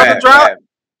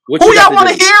 Who y'all want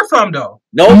to hear from though?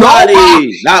 Nobody.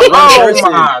 Not one person.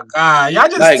 Oh my god! Y'all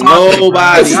just like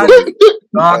nobody.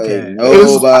 Okay.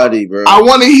 Nobody, bro. I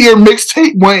want to hear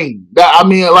mixtape Wayne.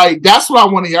 That's what I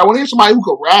want to hear. I want to hear somebody who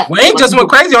could rap. Wayne just went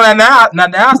crazy on that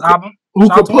Nas album. Who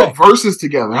could put verses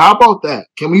together? How about that?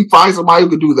 Can we find somebody who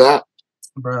could do that?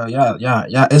 Bro,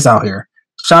 yeah, it's out here.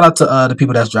 Shout out to the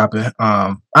people that's dropping.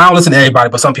 I don't listen to everybody,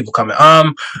 but some people coming.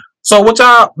 So what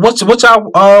y'all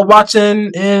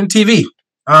watching in TV?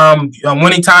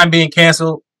 Winning Time being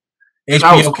canceled.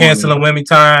 HBO canceling Winning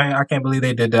Time. I can't believe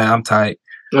they did that. I'm tight.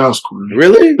 That was cool.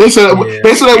 Really? They said it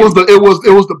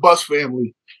was the Bus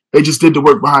family. They just did the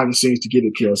work behind the scenes to get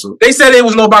it canceled. They said it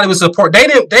was nobody with support. They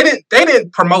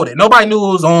didn't promote it. Nobody knew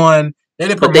it was on. They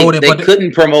didn't promote it. They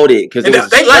couldn't promote it because it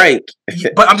was a strike.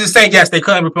 But I'm just saying, yes, they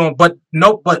couldn't promote. But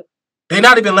they're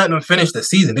not even letting them finish the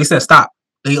season. They said stop.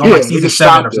 They on season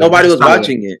 7 or something. Nobody was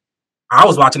watching it. I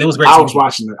was watching. It was great. I was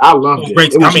watching it. I loved it.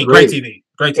 Great. Great TV.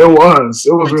 Great TV. It was.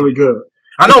 It was really good.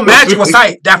 I know Magic was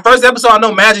tight. That first episode, I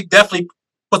know Magic definitely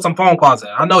put some phone calls in.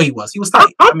 I know he was. He was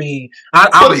tight. I mean,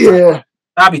 I'll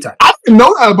be tight. I didn't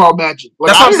know that about Magic.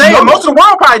 That's what I'm saying. Most of the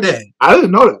world probably did. I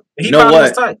didn't know that. He probably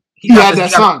was tight. He had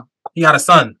that son. He got a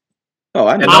son. Oh,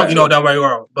 I know. That way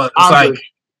world, but it's like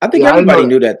I think everybody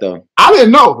knew that though. I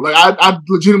didn't know. Like I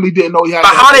legitimately didn't know he had.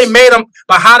 But how they made him?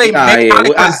 But how they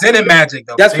presented Magic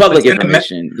though? That's public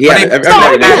information.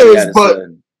 But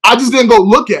I just didn't go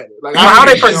look at it. Like how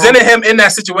they presented him in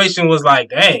that situation was like,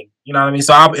 dang. You know what I mean?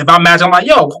 So if I'm Magic, I'm like,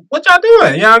 yo, what y'all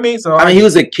doing? You know what I mean? So he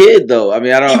was a kid though. I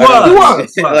mean, He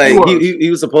was. He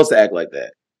was supposed to act like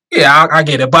that. Yeah, I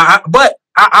get it. But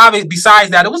I besides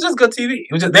that, it was just good TV.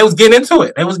 It was just, they was getting into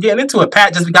it.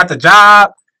 Pat just got the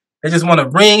job. They just want a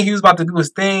ring. He was about to do his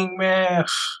thing, man.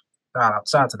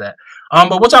 Shout out to that.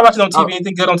 But what y'all watching on TV?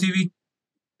 Anything good on TV?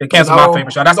 They canceled my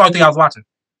favorite show. That's the only thing I was watching.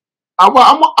 I'm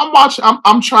watching.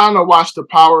 I'm trying to watch The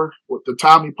Power with the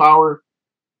Tommy Power.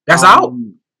 That's out.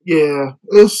 Yeah,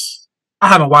 I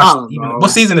haven't watched.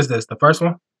 What season is this? The first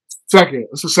one? Second.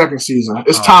 It's the second season.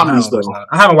 It's Tommy's though.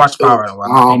 I haven't watched Power in a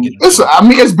while.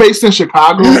 It's based in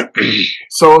Chicago,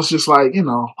 so it's just like I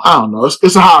don't know.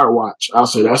 It's a hard watch. I'll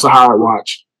say that's a hard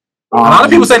watch. A lot of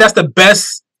people say that's the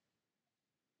best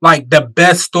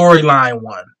storyline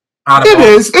one. It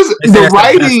is. The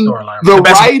writing. The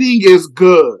writing is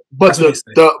good, but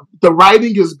the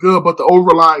writing is good, but the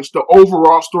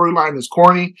overall storyline is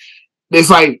corny. It's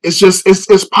like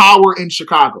it's Power in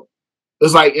Chicago.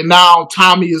 It's like, and now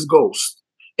Tommy is Ghost,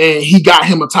 and he got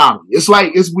him a Tommy. It's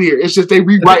like it's weird. It's just they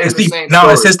rewrite the same. No,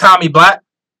 story. Is his Tommy black?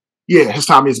 Yeah, his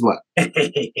Tommy is black.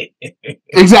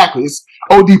 Exactly. It's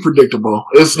OD predictable.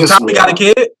 It's Tommy got a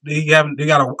kid? He got a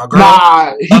girl?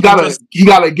 Nah, he got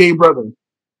a gay brother.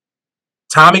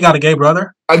 Tommy got a gay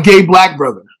brother? A gay black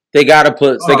brother. They gotta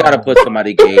put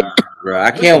somebody gay, bro.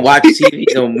 I can't watch TV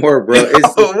no more, bro. He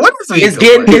got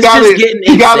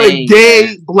a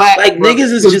gay black. Like brother.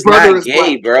 Niggas is just not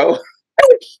gay, black. Bro.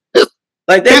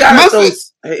 Like they got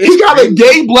those. He got a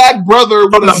gay black brother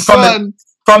with a son.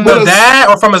 From the dad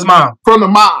or from his mom? From the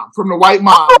mom, from the white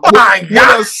mom. Oh my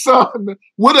God.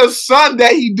 With a son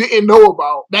that he didn't know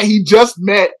about, that he just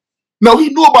met. No, he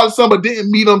knew about his son, but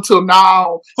didn't meet him till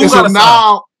now. Who got a son?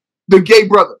 Now the gay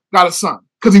brother got a son.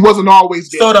 Because he wasn't always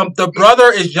gay. So the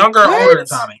brother is younger or older than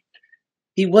Tommy?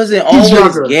 He wasn't always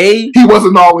gay? He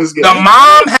wasn't always gay. The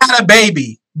mom had a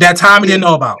baby that Tommy didn't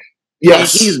know about.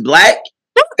 Yes. And he's black?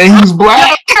 And he's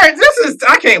black?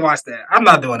 I can't watch that. I'm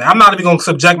not doing that. I'm not even going to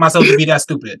subject myself to be that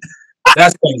stupid.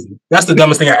 That's crazy. That's the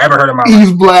dumbest thing I ever heard in my life.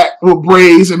 He's black with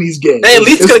braids and he's gay. They at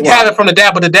least could have had it from the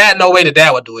dad, but the dad, no way the dad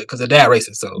would do it because the dad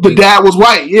racist. So the dad was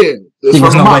white, yeah. There's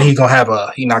no way he's not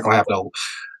gonna have no.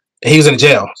 He was in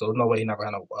jail, so there's no way he's not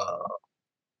gonna have no.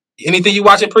 Anything you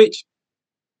watch and preach?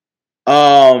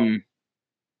 I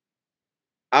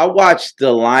watched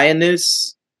The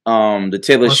Lioness, the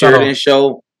Taylor Sheridan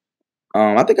show.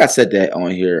 I think I said that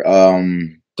on here.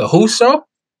 The who show?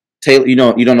 Taylor, you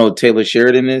don't know what Taylor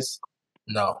Sheridan is?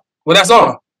 No. Well, that's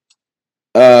on.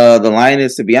 The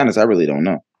Lioness. To be honest, I really don't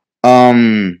know. I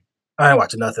ain't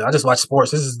watching nothing. I just watch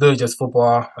sports. This is literally just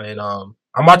football, and I'm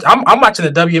watching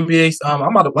the WNBA.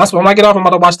 When I get off, I'm about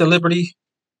to watch the Liberty.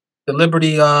 I want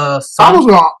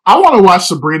to watch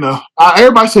Sabrina.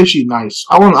 Everybody says she's nice.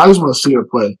 I just want to see her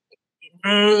play.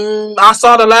 I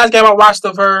saw the last game I watched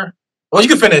of her. Well, you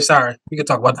can finish. Sorry, we can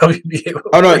talk about WNBA.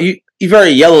 Oh no, you've heard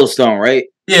of Yellowstone, right?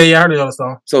 Yeah, I heard of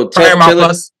Yellowstone. So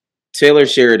Taylor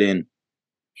Sheridan,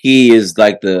 he is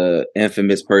like the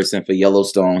infamous person for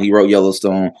Yellowstone. He wrote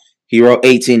Yellowstone. He wrote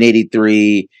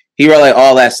 1883. He wrote like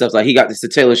all that stuff. Like he got this the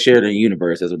Taylor Sheridan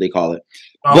universe. That's what they call it.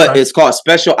 Okay. But it's called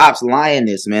Special Ops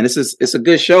Lioness, man. It's a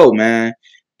good show, man.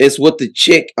 It's with the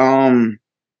chick,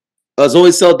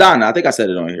 Zoe Saldana. I think I said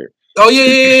it on here. Oh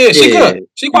yeah. She good.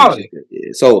 She quality. Yeah.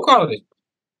 So quality.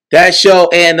 That show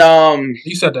and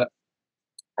you said that.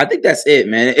 I think that's it,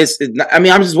 man. I'm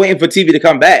just waiting for TV to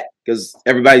come back because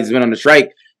everybody's been on the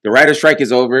strike. The writer's strike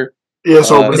is over. Yeah,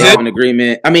 it's over. They have an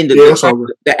agreement. I mean,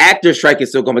 the actor strike is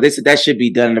still going, but they said that should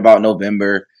be done in about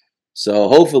November. So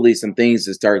hopefully some things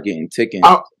will start getting ticking.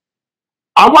 I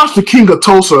watched The King of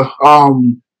Tulsa.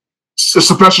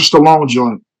 Sylvester Stallone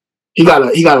joint. He got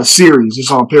a series. It's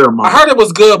on Paramount. I heard it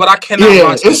was good, but I cannot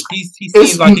watch it. He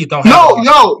seems like he don't have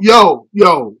Yo.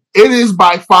 It is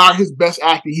by far his best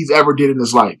acting he's ever did in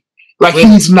his life. Like really?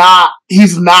 He's not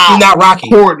Rocky.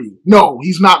 Corny. No,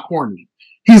 he's not corny.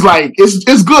 He's like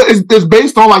it's good. It's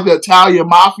based on like the Italian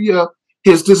mafia.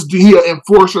 He an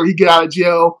enforcer. He get out of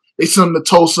jail. They send him to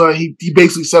Tulsa. He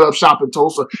basically set up shop in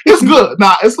Tulsa. It's good.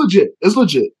 Nah, it's legit.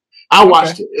 I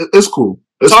watched it. It's cool.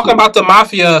 Talking about the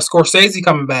mafia, Scorsese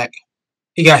coming back.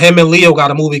 He got him and Leo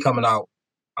got a movie coming out.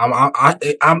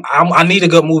 I need a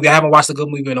good movie. I haven't watched a good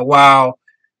movie in a while.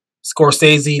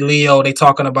 Scorsese, Leo, they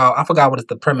talking about. I forgot what is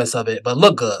the premise of it, but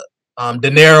look good. De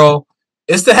Niro,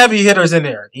 it's the heavy hitters in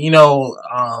there,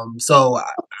 So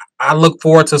I look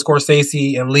forward to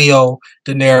Scorsese and Leo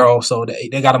De Niro. So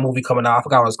they got a movie coming out. I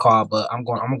forgot what it's called, but I'm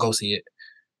gonna go see it.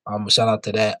 Shout out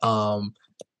to that.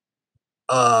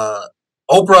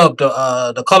 Oprah,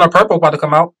 the Color Purple about to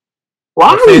come out.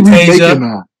 Why are we remaking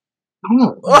that?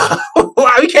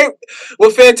 We can't.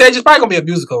 Well, Fantasia probably gonna be a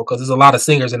musical because there's a lot of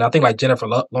singers, and I think like Jennifer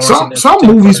Lawrence. Some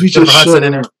movies we just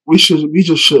shouldn't. We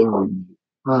just shouldn't.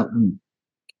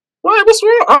 What? What's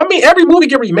wrong? I mean, every movie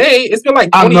get remade. It's been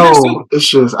like 20 years too. It's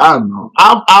just I don't know.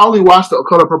 I only watched The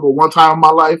Color Purple one time in my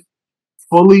life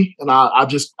fully, and I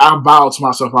vowed to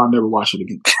myself I'll never watch it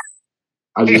again.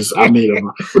 I made it.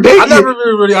 I never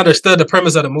really understood the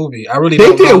premise of the movie. I really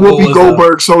they did Whoopi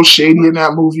Goldberg so shady in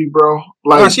that movie, bro.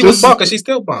 Like she was bunk and she's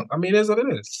still bunk. I mean, it is what it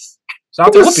is. Shout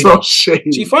out to Whoopi. So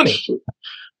shady. She funny.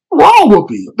 Wrong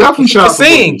Whoopi. Definitely shout out to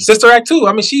Whoopi. Sister Act 2.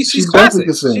 I mean, she's classic.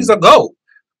 She's a GOAT.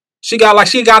 She got an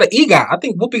EGOT. I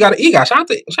think Whoopi got an EGOT. Shout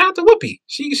out to Whoopi.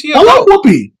 She I love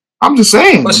Whoopi. I'm just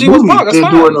saying. But she was bunk.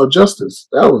 Didn't do her no justice.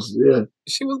 That was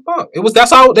She was bunk. That's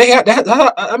how they had.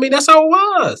 I mean, that's how it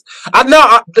was. I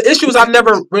know the issue is I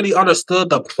never really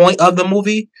understood the point of the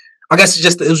movie. I guess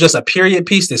it was just a period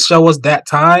piece to show us that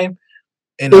time.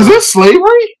 And, is it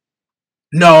slavery?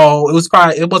 No,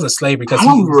 it wasn't slavery because I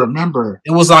don't remember.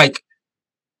 It was like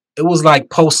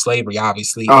post slavery,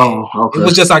 obviously. Oh, okay. It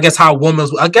was just I guess how women.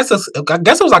 I guess it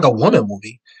was like a woman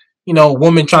movie. You know,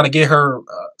 woman trying to get her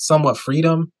somewhat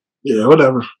freedom. Yeah,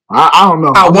 whatever. I don't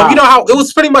know. You know how it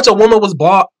was pretty much a woman was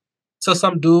bought to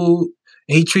some dude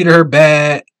and he treated her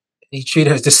bad. He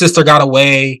treated her. The sister got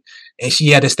away and she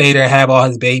had to stay there and have all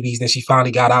his babies. Then she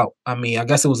finally got out. I mean, I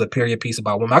guess it was a period piece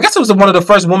about women. I guess it was one of the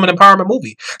first woman empowerment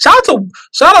movies. Shout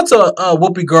out to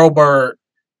Whoopi Goldberg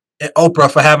and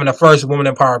Oprah for having the first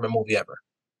woman empowerment movie ever.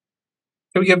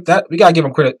 Can we give that? We gotta give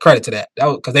them credit to that. That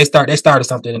was because they started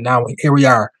something and now here we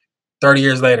are, 30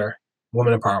 years later,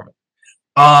 woman empowerment.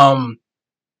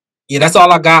 Yeah, that's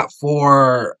all I got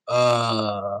for do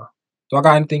I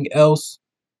got anything else?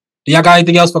 Do y'all got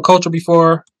anything else for culture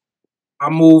before I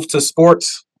move to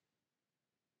sports?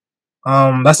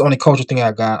 That's the only culture thing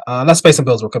I got. Let's pay some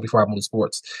bills real quick before I move to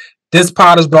sports. This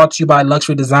pod is brought to you by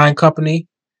Luxury Design Company.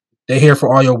 They're here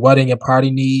for all your wedding and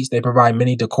party needs. They provide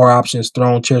many decor options,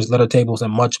 throne chairs, litter tables,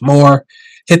 and much more.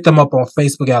 Hit them up on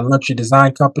Facebook at Luxury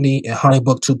Design Company and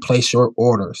Honeybook to place your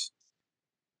orders.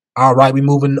 All right, we're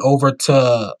moving over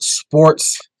to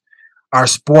sports. Our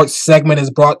sports segment is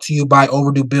brought to you by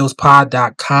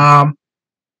OverdueBillsPod.com.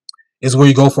 Is where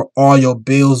you go for all your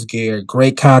Bills gear.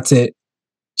 Great content.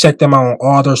 Check them out on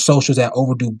all their socials at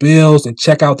Overdue Bills and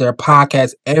check out their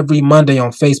podcast every Monday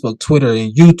on Facebook, Twitter,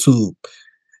 and YouTube.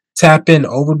 Tap in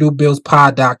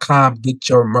OverdueBillsPod.com. Get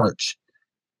your merch.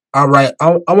 All right,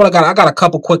 I got a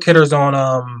couple quick hitters on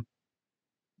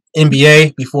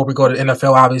NBA before we go to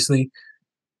NFL. Obviously,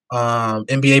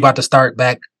 NBA about to start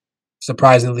back.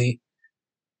 Surprisingly,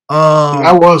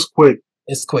 that was quick.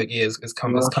 It's quick. Yeah, it's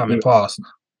coming. It's coming. Pause.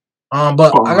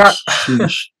 But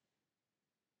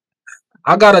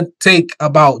I gotta take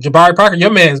about Jabari Parker,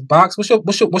 your man's box. What's your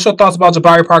thoughts about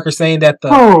Jabari Parker saying that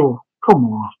oh, come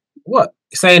on. What?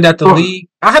 Saying that the league,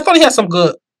 I thought he had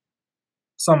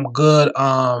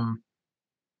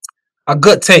a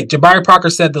good take. Jabari Parker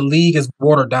said the league is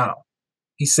watered down.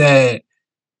 He said,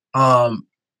 the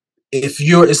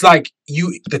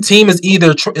team is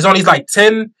either, it's only like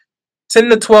 10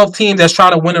 to 12 teams that's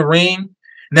trying to win a ring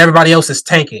and everybody else is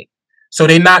tanking. So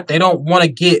they don't want to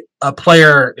get a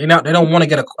player. They don't want to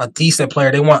get a decent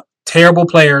player. They want terrible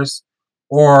players,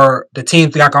 or the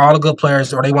teams got all the good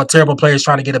players, or they want terrible players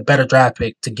trying to get a better draft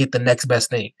pick to get the next best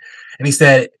thing. And he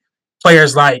said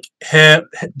players like him,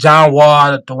 John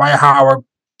Wall, Dwight Howard,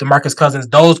 DeMarcus Cousins,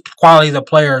 those qualities of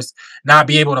players not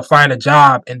be able to find a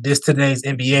job in today's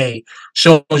NBA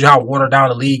shows you how watered down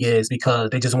the league is, because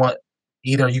they just want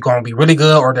either you're going to be really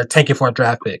good or they're tanking for a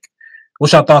draft pick.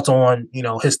 What's your thoughts on,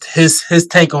 his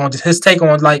take on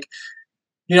like,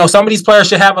 some of these players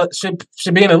should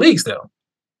be in the league still?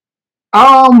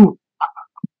 I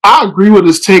agree with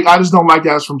his take. I just don't like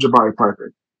that from Jabari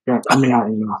Parker. I mean,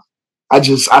 I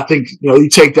think you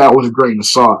take that with a grain of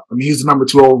salt. I mean, he's the number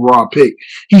 2 overall pick.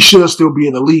 He should still be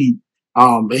in the league.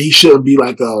 And he shouldn't be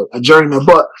like a journeyman.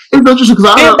 But it's interesting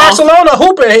because I heard Barcelona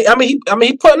hooping. I mean,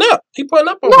 he putting up. He putting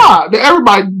up.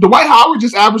 Everybody. Dwight Howard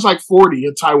just averaged like 40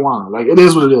 in Taiwan. Like, it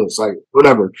is what it is. Like,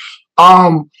 whatever.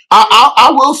 I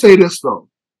will say this though.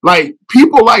 Like,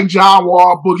 people like John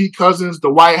Wall, Boogie Cousins,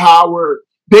 Dwight Howard,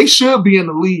 they should be in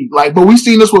the league. Like, but we've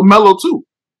seen this with Melo too.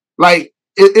 Like,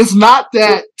 it's not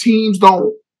that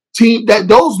that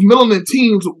those middle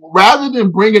teams, rather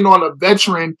than bringing on a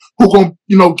veteran who going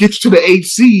get you to the 8th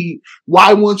seed,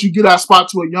 why wouldn't you get that spot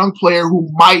to a young player who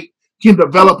might can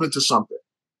develop into something.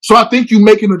 So I think you're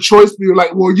making a choice where you're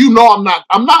like, well,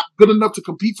 I'm not good enough to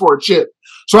compete for a chip.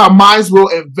 So I might as well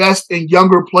invest in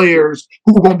younger players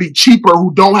who are going to be cheaper,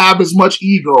 who don't have as much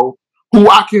ego, who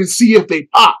I can see if they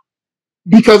pop.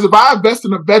 Because if I invest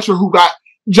in a veteran who got,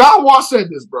 John Wall said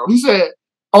this, bro. He said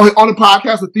on the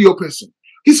podcast with Theo Pinson,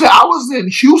 he said, I was in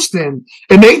Houston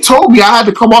and they told me I had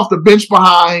to come off the bench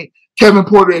behind Kevin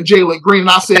Porter and Jalen Green.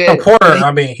 And I said, Kevin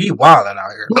Porter, he wilding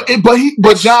out here.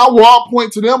 But John Wall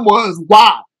point to them was,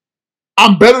 why?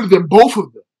 I'm better than both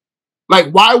of them.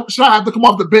 Like, why should I have to come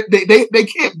off the bench? They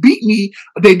can't beat me.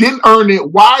 They didn't earn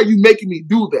it. Why are you making me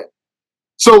do that?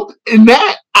 So in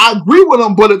that, I agree with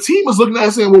them, but a team is looking at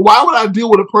it saying, well, why would I deal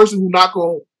with a person who's not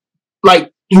going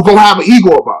to, who's going to have an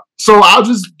ego about it? So I'll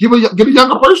just get a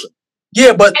younger person.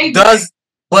 Yeah, but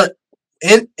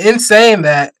in saying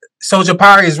that, so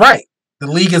Jabari is right. The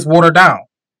league is watered down,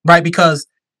 right? Because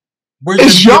we're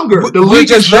younger. The league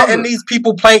just is letting younger. These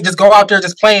people just go out there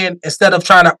just playing instead of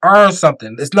trying to earn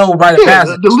something. There's no rite of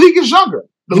passage. The league is younger.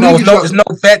 There's no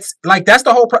vets. Like that's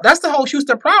the whole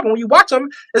Houston problem. When you watch them,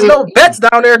 there's no vets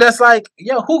down there. That's like,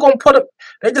 who gonna put up?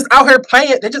 They just out here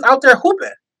playing. They just out there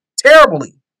hooping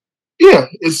terribly. Yeah,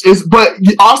 but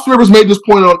Austin Rivers made this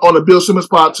point on the Bill Simmons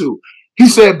pod too. He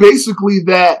said basically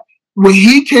that when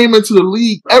he came into the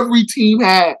league, every team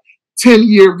had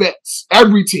 10-year vets.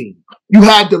 Every team. You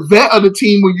had the vet of the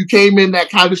team when you came in that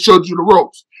kind of showed you the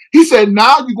ropes. He said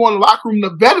now you go in the locker room, the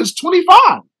vet is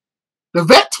 25. The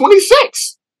vet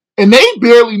 26. And they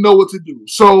barely know what to do.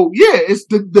 So yeah, it's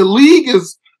the league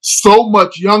is so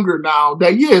much younger now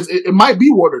that it might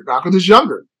be watered down because it's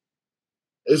younger.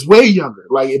 It's way younger.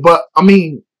 I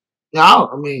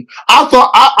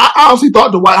honestly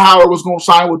thought Dwight Howard was going to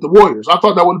sign with the Warriors. I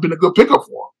thought that would have been a good pickup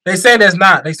for him. They say there's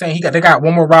not. They saying they got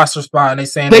one more roster spot, and they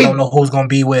saying they don't know who's going to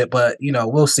be with. But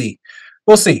we'll see.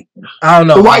 We'll see. I don't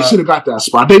know. Dwight should have got that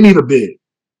spot. They need a bid.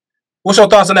 What's your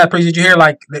thoughts on that, Priest? Did you hear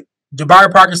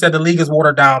Jabari Parker said the league is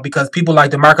watered down because people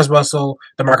like DeMarcus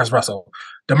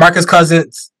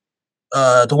Cousins,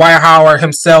 Dwight Howard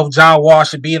himself, John Wall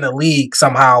should be in the league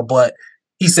somehow, but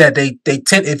he said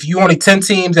if you only 10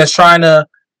 teams that's trying to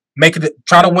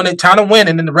win,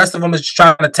 and then the rest of them is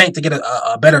trying to tank to get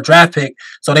a better draft pick.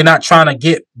 So they're not trying to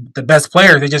get the best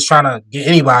players; they're just trying to get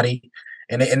anybody,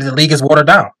 and the league is watered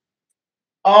down.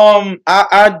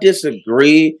 I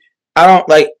disagree. I don't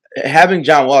having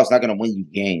John Wall is not going to win you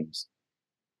games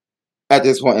at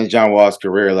this point in John Wall's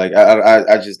career.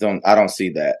 I just don't see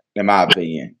that in my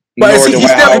opinion. But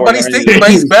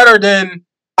he's better than.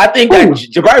 I think that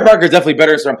Jabari Parker is definitely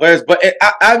better than certain players, but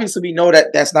obviously we know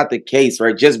that that's not the case,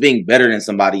 right? Just being better than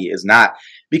somebody is not,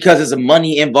 because there's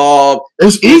money involved.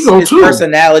 There's ego too.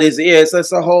 Personalities,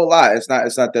 it's a whole lot. It's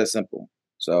not that simple.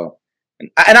 So, and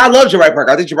I love Jabari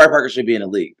Parker. I think Jabari Parker should be in the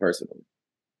league personally.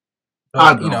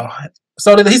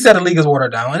 So he said the league is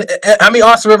watered down.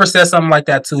 Austin Rivers said something like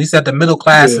that too. He said the middle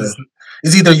class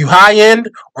is either you high end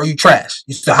or you trash.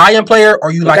 You're a high end player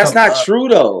or you That's not true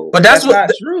though. But that's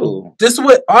not true. This is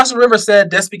what Austin Rivers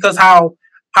said. That's because how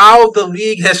the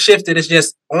league has shifted. It's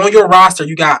just on your roster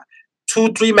you got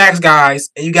 2-3 max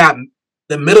guys, and you got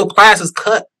the middle class is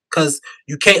cut because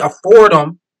you can't afford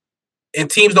them, and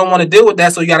teams don't want to deal with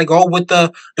that. So you got to go with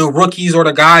the rookies or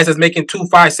the guys that's making $2, $5,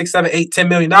 $6, $7, $8, $10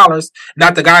 million,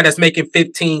 not the guy that's making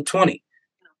 15, 20.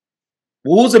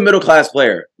 Who's a middle class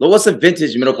player? What's a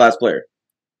vintage middle class player?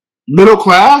 Middle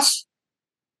class?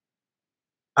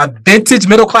 A vintage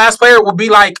middle class player would be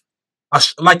like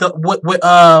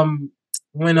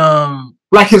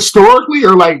historically,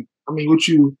 or what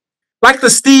you like the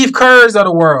Steve Kerrs of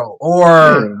the world,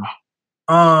 or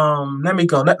let me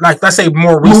go. Let's say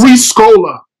more recent. Luis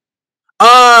Scola.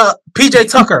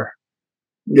 PJ Tucker.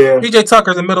 Yeah. PJ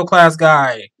Tucker's a middle class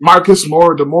guy. Marcus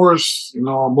Moore, the Morris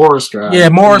guy. Yeah,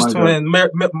 Morris twin.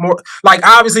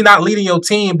 Obviously not leading your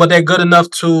team, but they're good enough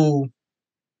to.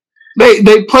 They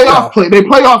playoff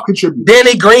contribute.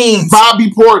 Danny Greens,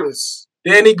 Bobby Portis,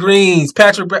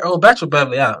 Patrick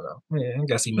Beverly. I don't know. Yeah, I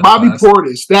guess he Bobby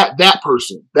Portis. That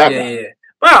person. That guy. Yeah.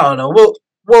 But I don't know.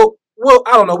 We'll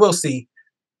I don't know. We'll see.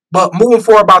 But moving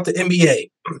forward about the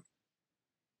NBA.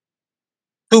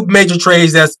 2 major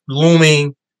trades that's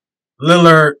looming.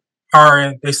 Lillard,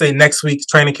 Harden. They say next week's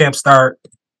training camp start.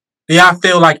 Do y'all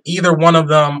feel like either one of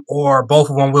them or both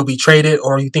of them will be traded,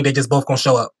 or you think they just both gonna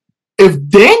show up? If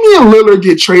Damian Lillard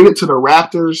get traded to the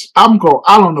Raptors, I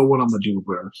don't know what I'm gonna do,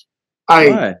 bro.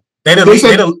 They delete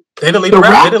the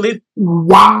Raptors.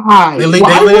 Why? They lead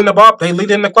in the bar. They lead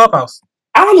in the clubhouse.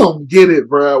 I don't get it,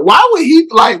 bro. Why would he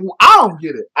I don't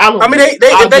get it.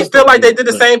 They feel like they did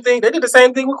the same thing. They did the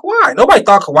same thing with Kawhi. Nobody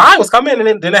thought Kawhi was coming,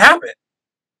 and then it happened.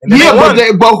 Yeah,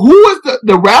 but who is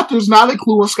the Raptors not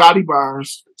including Scotty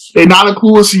Barnes? They not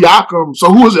including Siakam.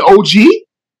 So who is it? OG?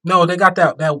 No, they got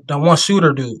that one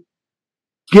shooter dude.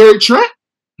 Gary Trent?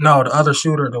 No, the other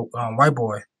shooter, the white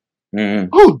boy. Mm-hmm.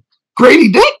 Who?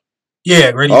 Grady Dick?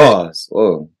 Yeah, Grady Dick.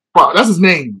 Oh, that's his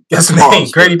name. That's his name.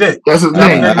 Grady Dick. That's his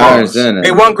name. I understand that.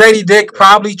 They want Grady Dick,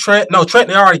 probably Trent. No, Trent.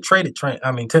 They already traded Trent.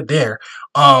 I mean, to there.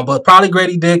 But probably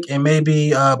Grady Dick and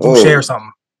maybe Boucher or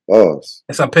something. And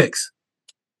some picks.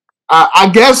 I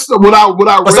guess what I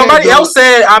read. But somebody else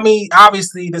said. I mean,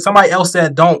 obviously, that somebody else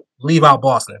said don't leave out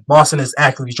Boston. Boston is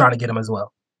actively trying to get him as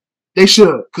well. They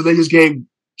should, because they just gave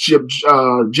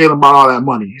Jaylen Brown all that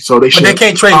money, so they should. But they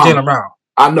can't trade Jaylen Brown.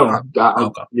 I know.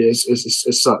 Okay. Yeah,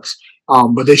 it sucks.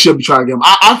 But they should be trying to get him.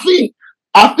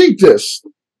 I think this.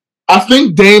 I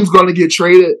think Dame's going to get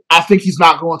traded. I think he's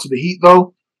not going to the Heat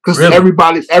though, because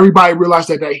everybody realized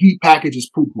that Heat package is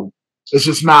poo-poo. It's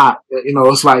just not.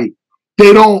 It's like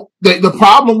they don't. The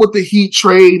problem with the Heat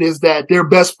trade is that their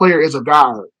best player is a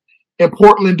guard, and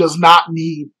Portland does not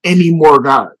need any more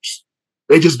guards.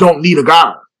 They just don't need a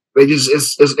guard. They just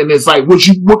it's like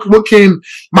what can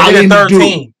Miami do?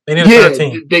 Team. They need a third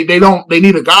team. They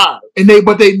need a guard,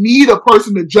 but they need a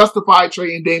person to justify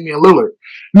trading Damian Lillard.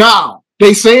 Now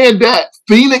they saying that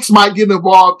Phoenix might get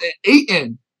involved and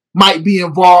Ayton might be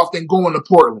involved in going to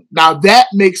Portland. Now that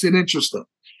makes it interesting.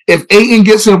 If Ayton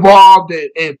gets involved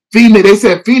and Phoenix, they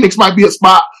said Phoenix might be a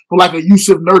spot for like a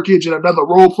Yusuf Nurkic and another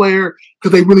role player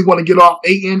because they really want to get off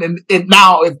Ayton. And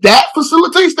now if that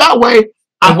facilitates that way,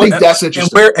 I think that's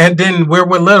interesting. And then where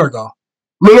would Lillard go?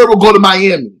 Lillard will go to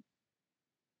Miami.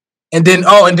 And then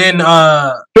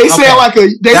they say like a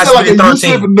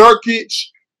Yusuf Nurkic,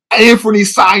 Anthony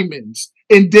Simons,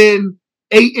 and then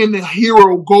Ayton and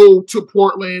Hero go to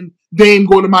Portland. Dame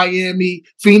go to Miami.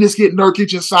 Phoenix get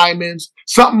Nurkic and Simons,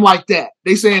 something like that.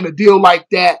 They saying a deal like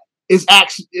that is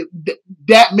actually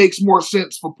that makes more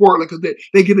sense for Portland because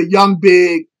they get a young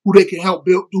big who they can help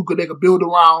build, they can build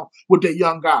around with their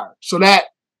young guard. So that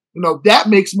that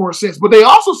makes more sense. But they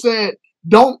also said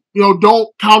don't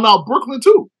count out Brooklyn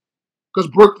too,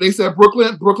 because they said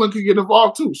Brooklyn could get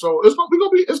involved too. So it's gonna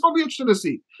be interesting to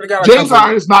see. James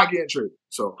Harden is not getting traded.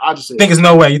 So I just think there's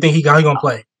no way. You think he gonna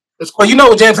play? Well, you know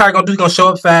what James Harden gonna do? He's gonna show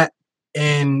up fat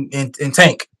and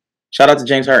tank. Shout out to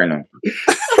James Harden though.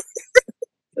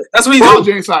 That's what he do.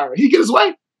 James Harden, he get his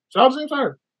way. Shout out to James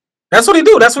Harden. That's what he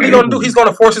do. That's what he's gonna do. He's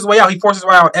gonna force his way out. He forces his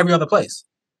way out every other place.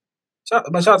 Shout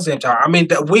out to James Harden. I mean,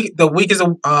 the week is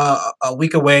a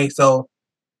week away. So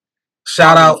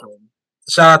shout out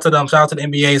to them. Shout out to the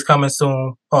NBA is coming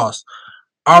soon. Pause.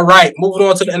 All right, moving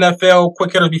on to the NFL.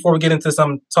 Quick hitters before we get into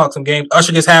some games.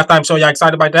 Usher gets halftime show. Y'all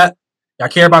excited about that? Y'all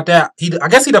care about that? I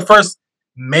guess he's the first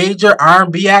major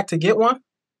R&B act to get one.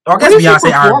 I guess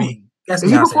Beyonce R&B. Is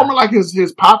he performing like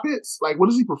his pop hits? Like, what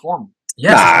is he performing?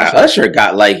 Yes, Usher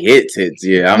got like hits.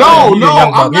 Yeah. I'm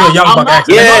not.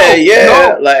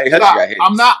 Yeah. Like Usher got hits.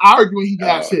 I'm not arguing he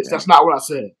has hits. That's not what I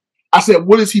said. I said,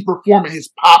 what is he performing? His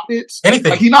pop hits? Anything.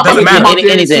 Like, he's not going to come out there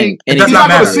anything. He's not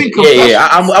going to sing Confessions. Yeah.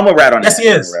 I'm a rat on that. Yes, he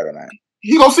is.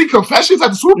 He gonna see Confessions at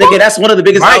the Super Bowl? Nigga, that's one of the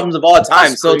biggest albums of all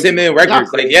time. So 10 million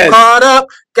records. Like, yes. Caught up,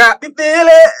 got me feeling.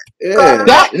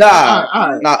 Yeah.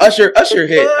 Nah. Usher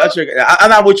hit. I'm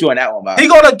not with you on that one, Bob. He's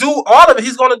gonna do all of it.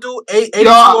 He's gonna do 82 or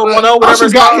 10, whatever. Usher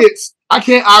got hits. I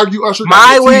can't argue Usher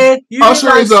got hits. Way.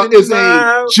 Usher is a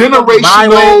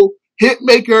generational hit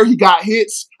maker. He got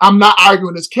hits. I'm not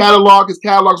arguing his catalog. His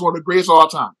catalog is one of the greatest of all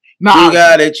time. You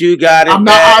got it. I'm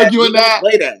not arguing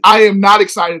that. I am not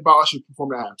excited about Usher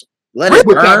performing at halftime. Let it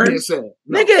burn. With that being said,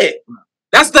 nigga.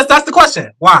 That's the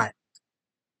question. Why?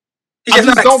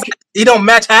 He don't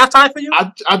match halftime for you?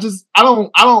 I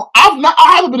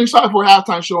haven't been excited for a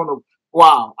halftime show in a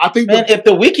while. I think if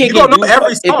the Weeknd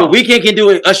can do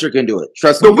it, Usher can do it.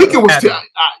 Trust me. The Weeknd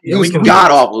was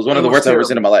god awful. It was one of the worst I've ever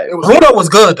seen in my life. Bruno was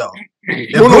good though.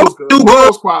 Bruno was good.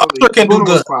 Usher can do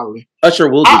good. Usher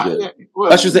will do good.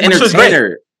 Usher's an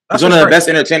entertainer. He's one of the best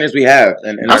entertainers we have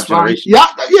in our generation. Yeah,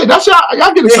 that's y'all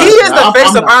get excited. He is the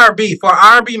face of R&B. For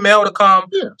R&B male to come,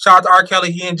 shout out to R.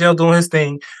 Kelly. He in jail doing his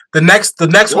thing. The next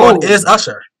one is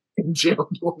Usher. In jail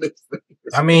doing his thing.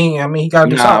 I mean, he got to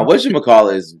do something. What you call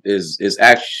is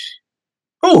actually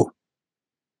who?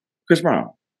 Chris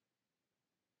Brown.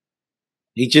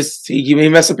 He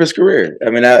messed up his career. I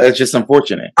mean, it's just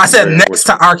unfortunate. I said next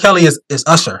to R. Kelly is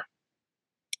Usher.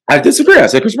 I disagree. I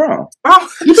said Chris Brown. Oh,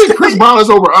 you think Chris Brown is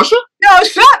over Usher? Yo,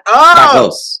 shut up. Not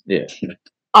close. Yeah.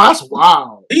 Oh, that's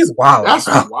wild. He's wild. That's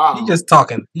wild. He's just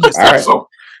talking. That's a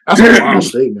wild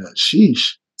statement.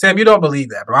 Sheesh. Sam, you don't believe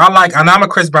that, bro. I'm a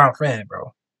Chris Brown fan,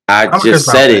 bro. I just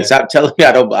said it. Stop telling me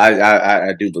I don't.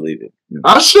 I do believe it.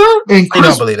 Usher and Chris. He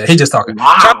don't believe that. He just talking.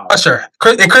 Wow. Usher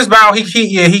and Chris Brown.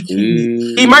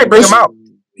 He might bring him out.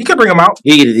 He could bring him out.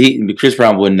 Chris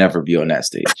Brown would never be on that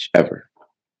stage ever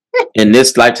in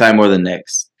this lifetime or the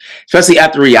next. Especially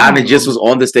after Rihanna just was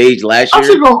on the stage last year.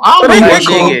 Usher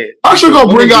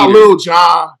gonna bring out Lil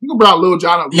Jon. He gonna bring out Lil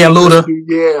Jon. Yeah, Luda.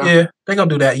 Yeah, they gonna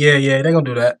do that. Yeah, they gonna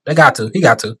do that. They got to. He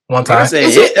got to one time. It's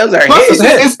in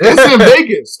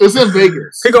Vegas. It's in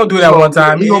Vegas. He gonna do that one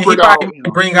time. He probably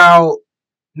bring out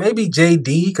maybe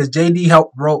JD because JD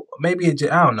helped wrote maybe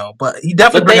I don't know, but he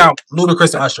definitely bring out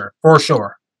Ludacris and Usher for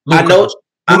sure. Ludacris.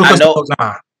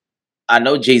 I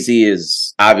know Jay-Z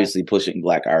is obviously pushing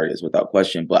black artists without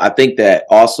question, but I think that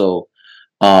also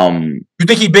you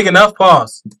think he's big enough?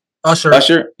 Pause.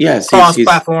 Usher? Yes. He's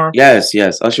platform. Yes.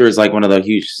 Usher is like one of the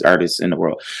hugest artists in the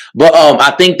world. But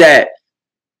I think that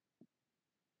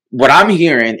what I'm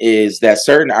hearing is that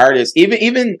certain artists,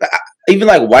 even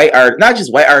like white art, not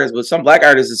just white artists, but some black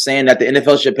artists is saying that the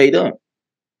NFL should pay them.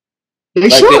 They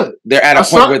should. They're at a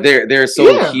point where they're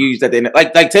so huge that they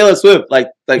like Taylor Swift, the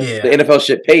NFL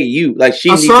should pay you. Like she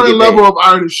a certain level of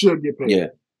artists should get paid. Yeah,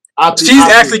 she's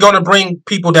actually going to bring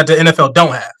people that the NFL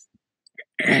don't have.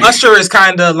 Usher is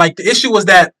kind of like the issue was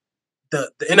that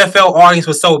the NFL audience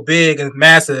was so big and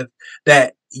massive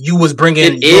that you was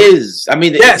bringing. It is. I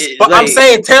mean, yes, but I'm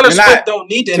saying Taylor Swift don't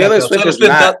need the NFL. Taylor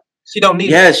Swift she don't need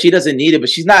it. Yeah, she doesn't need it, but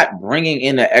she's not bringing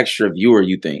in an extra viewer,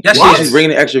 you think? Yes, she's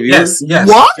bringing an extra viewer? Yes.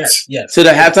 What? Yes. To the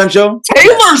halftime show?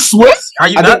 Taylor Swift? Are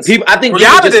you nuts? I think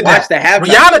Rihanna did that. The halftime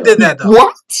Rihanna show. did that, though.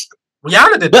 What?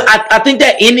 Rihanna did that. But I think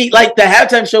that the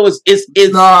halftime show is it's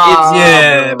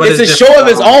a show of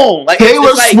its own. Like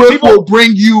Taylor Swift will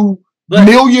bring you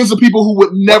millions of people who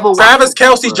would never Travis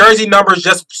Kelce jersey numbers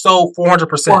just sold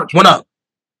 400%. Went up.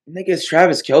 Nigga, it's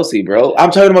Travis Kelce, bro. I'm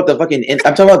talking about I'm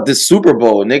talking about the Super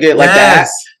Bowl, nigga. Like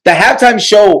the halftime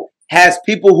show has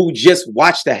people who just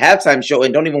watch the halftime show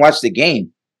and don't even watch the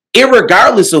game,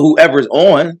 irregardless of whoever's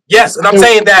on. Yes, and I'm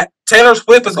saying that Taylor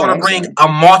Swift is going to bring a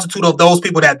multitude of those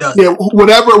people that does. Yeah,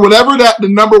 whatever that the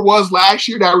number was last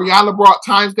year that Rihanna brought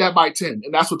times that by 10,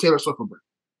 and that's what Taylor Swift will bring.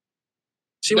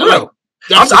 She will.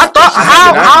 I thought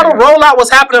how the rollout was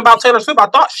happening about Taylor Swift. I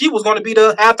thought she was going to be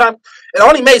the halftime. It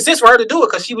only made sense for her to do it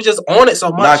because she was just on it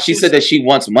so much. Nah, she said that she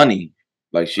wants money.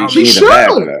 Like she needs a bag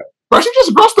for that. Bro, she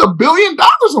just grossed $1 billion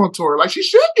on tour. Like she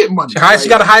should get money. She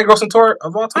got a high grossing tour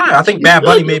of all time. I think Bad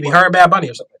Bunny, maybe her and Bad Bunny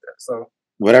or something like that. So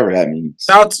whatever that means.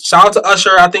 Shout out to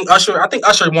Usher. I think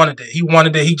Usher wanted it. He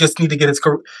wanted it. He just need to get his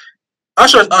career.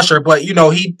 Usher's Usher, but he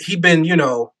been he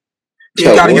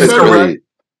got to get his career.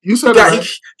 You said that.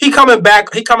 He coming back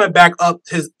up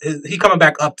to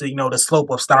the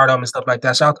slope of stardom and stuff like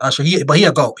that. Shout out to Usher. But he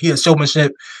a GOAT. He has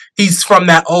showmanship. He's from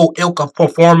that old ilk of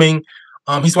performing.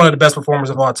 He's one of the best performers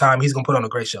of all time. He's gonna put on a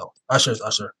great show. Usher's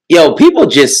Usher. Yo, people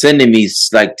just sending me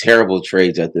like terrible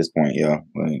trades at this point, yo.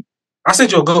 Like, I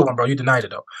sent you a good one, bro. You denied it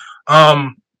though.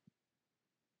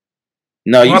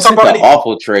 No, you sent an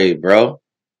awful trade, bro.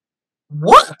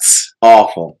 What?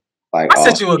 Awful. Like I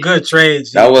sent you a good trade.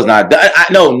 G. That was not.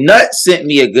 Nut sent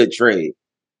me a good trade.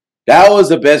 That was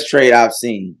the best trade I've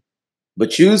seen.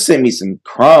 But you sent me some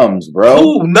crumbs, bro.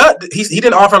 Ooh, Nut. He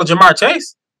didn't offer Jamar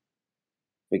Chase.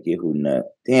 Forget who Nut.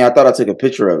 Damn, I thought I took a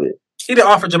picture of it. He didn't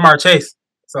offer Jamar Chase.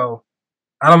 So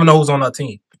I don't even know who's on that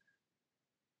team.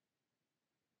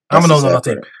 I don't know who's on that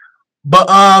team. But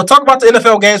talk about the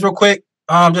NFL games real quick.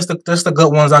 Just the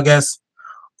good ones, I guess.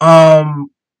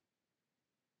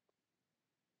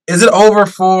 Is it over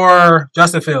for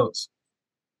Justin Fields?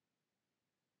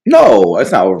 No,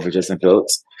 it's not over for Justin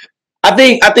Fields. I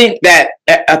think the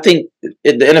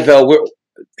NFL,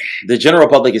 the general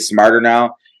public is smarter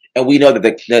now, and we know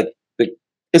that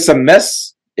it's a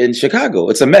mess in Chicago.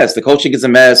 It's a mess. The coaching is a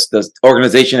mess. The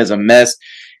organization is a mess.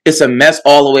 It's a mess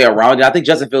all the way around. And I think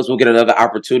Justin Fields will get another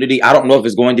opportunity. I don't know if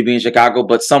it's going to be in Chicago,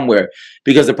 but somewhere,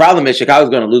 because the problem is Chicago's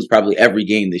going to lose probably every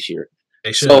game this year.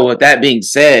 So with that being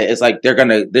said, it's like they're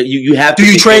gonna you have to.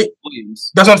 Do you trade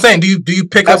Williams? That's what I'm saying. Do you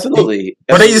pick absolutely?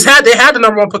 But they had the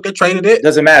number one pick. They traded it.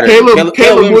 Doesn't matter.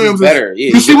 Caleb Williams is better.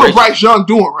 You see what Bryce Young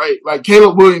doing, right? Like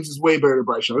Caleb Williams is way better than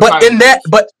Bryce Young.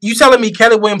 But you telling me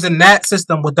Caleb Williams in that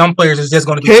system with dumb players is just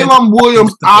going to be Caleb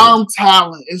Williams' arm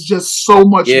talent is just so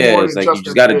much more. It's like you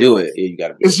just got to do it. Yeah, you got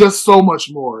to. It's just so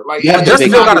much more. Like Justin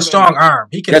Fields got a strong arm.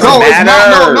 He can. No,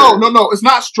 it's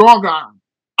not strong arm.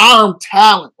 Arm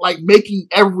talent, like making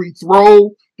every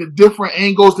throw, the different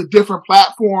angles, the different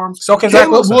platforms. So can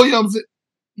Caleb Williams?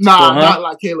 Not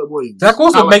like Caleb Williams. Zach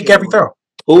Wilson make every throw.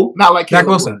 Who? Not like Zach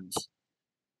Wilson.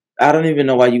 I don't even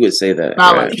know why you would say that.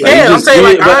 Not like I'm saying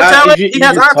like arm talent. He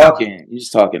has arm talent. You're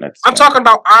just talking. I'm talking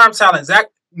about arm talent.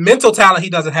 Zach mental talent. He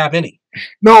doesn't have any.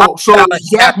 No, so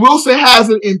Zach Wilson has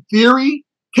it in theory.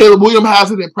 Caleb Williams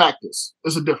has it in practice.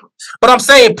 There's a difference. But I'm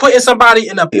saying putting somebody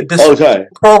in program.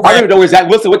 I don't even know where Zach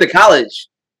Wilson went to college.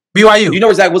 BYU. You know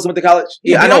where Zach Wilson went to college?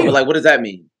 Yeah, I know, but like, what does that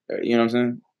mean? You know what I'm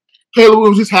saying? Caleb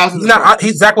Williams just has it.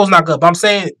 Zach Wilson's not good, but I'm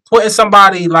saying putting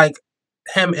somebody like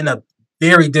him in a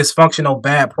very dysfunctional,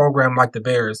 bad program like the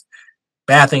Bears,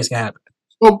 bad things can happen.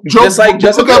 Well, look at what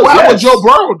happened with Joe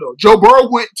Burrow, though. Joe Burrow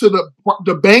went to the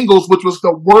Bengals, which was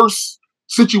the worst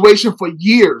situation for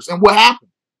years. And what happened?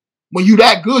 When you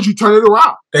that good, you turn it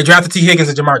around. They drafted T. Higgins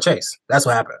and Jamar Chase. That's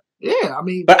what happened. Yeah, I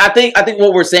mean, but I think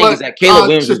what we're saying is that Caleb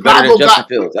Williams is better than Justin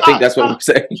Fields. I think that's what we're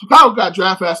saying. Chicago got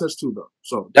draft assets too, though.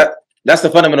 So that's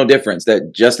the fundamental difference.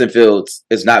 That Justin Fields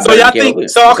is not better than Caleb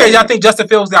Williams. So y'all think Justin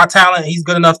Fields got talent? He's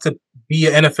good enough to be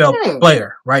an NFL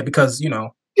player, right? Because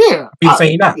people say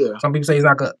he's not. Yeah. Some people say he's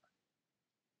not good.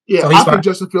 Yeah, so I think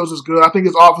Justin Fields is good. I think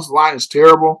his offensive line is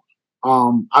terrible.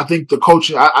 I think the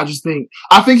coaching. I think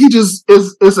he just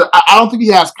is. I don't think he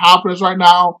has confidence right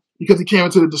now because he came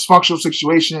into the dysfunctional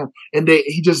situation and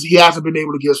he hasn't been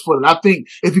able to get his foot. And I think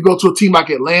if you go to a team like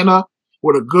Atlanta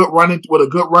with a good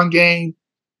run game,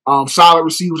 solid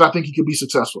receivers, I think he could be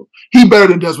successful. He's better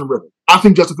than Desmond Ridder. I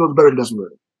think Justin Fields is better than Desmond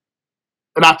Ridder.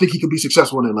 And I think he could be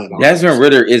successful in Atlanta. Desmond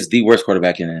Ridder is the worst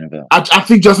quarterback in the NFL. I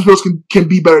think Justin Fields can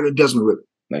be better than Desmond Ridder.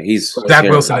 Like Zach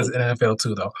Wilson is in the NFL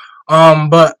too, though.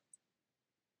 But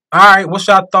all right, what's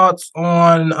your thoughts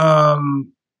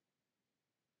on?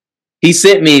 He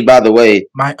sent me, by the way.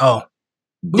 We gonna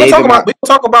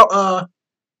talk about.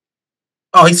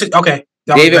 He said okay.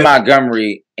 David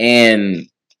Montgomery and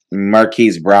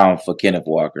Marquise Brown for Kenneth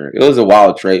Walker. It was a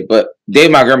wild trade, but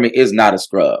David Montgomery is not a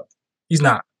scrub. He's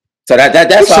not. So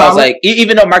that's why I was like,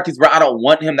 even though Marquise Brown, I don't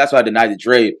want him. That's why I denied the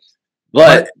trade.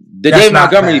 But the David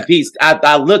Montgomery piece,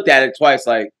 I looked at it twice,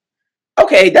 like,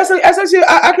 okay, that's actually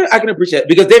I can appreciate it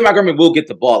because David Montgomery will get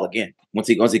the ball again once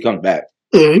he comes back.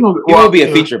 Yeah, he will be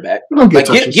a feature back. Like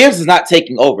Gibbs is not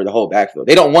taking over the whole backfield.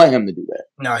 They don't want him to do that.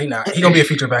 No, he's not. He's gonna be a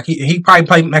feature back. He probably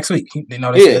play next week.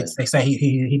 They say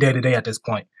he day to day at this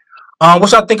point.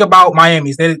 What y'all think about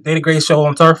Miami's? They the greatest show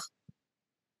on turf.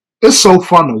 It's so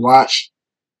fun to watch.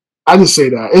 I just say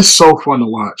that it's so fun to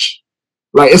watch.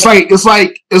 Like it's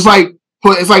like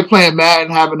playing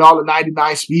Madden, having all the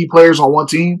 99 speed players on one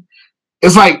team.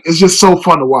 It's just so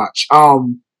fun to watch.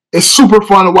 It's super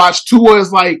fun to watch. Tua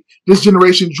is like this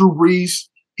generation Drew Brees.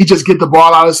 He just get the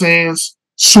ball out of his hands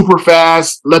super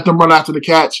fast, let them run after the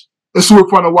catch. It's super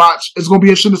fun to watch. It's going to be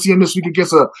interesting to see him this week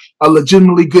against a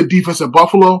legitimately good defense at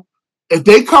Buffalo. If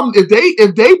they put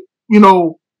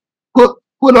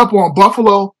up on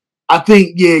Buffalo, I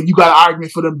think you got an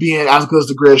argument for them being as good as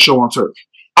the greatest show on turf.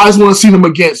 I just want to see them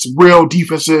against real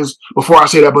defenses before I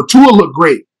say that. But Tua looked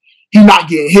great. He's not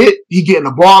getting hit. He getting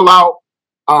the ball out.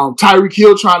 Tyreek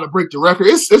Hill trying to break the record.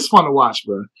 It's fun to watch,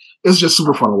 bro. It's just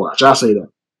super fun to watch. I'll say that.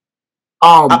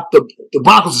 The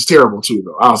Broncos is terrible too,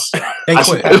 though.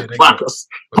 Broncos.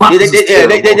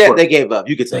 They gave up.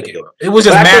 You could say it was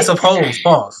just massive holes.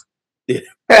 Pause. Yeah.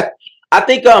 I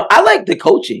think I like the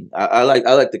coaching. I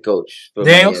like the coach for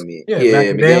Miami.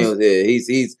 McDaniels. Yeah,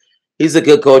 he's a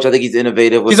good coach. I think he's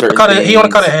innovative with certain things. He on the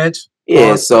cutting edge.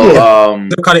 Yeah,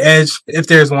 the cutting edge if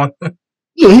there's one.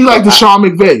 Yeah, he like the Sean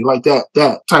McVay, like that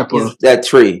type of that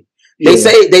tree. Yeah.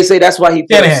 They say that's why he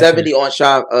put 70 on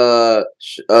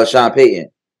Sean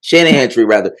Payton. Shanahan tree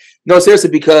rather. No, seriously,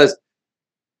 because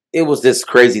it was this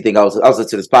crazy thing. I was listening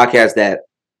to this podcast that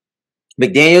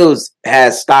McDaniels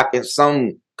has stock in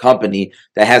some company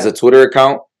that has a Twitter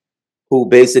account who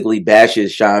basically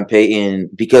bashes Sean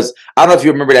Payton because I don't know if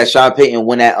you remember that Sean Payton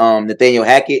went at Nathaniel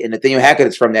Hackett, and Nathaniel Hackett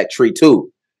is from that tree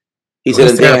too. He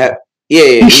said Nathaniel Hackett.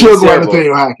 Yeah, he should go at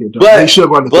Nathaniel Hackett.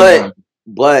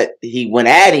 But he went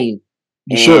at him,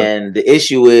 and the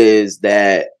issue is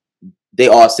that they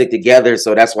all stick together,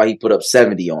 so that's why he put up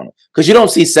 70 on him. Because you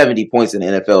don't see 70 points in the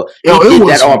NFL. He did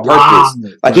that on purpose.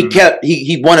 Like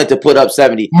he wanted to put up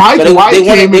 70. They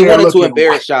wanted to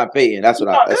embarrass Sean Payton. That's what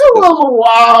it was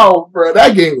wild, bro.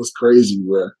 That game was crazy,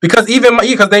 bro. Because even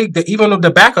with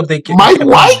the backup, they Mike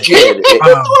White came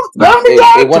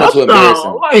they wanted to embarrass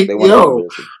him.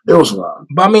 It was wild.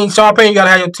 But I mean, Sean Payton, you gotta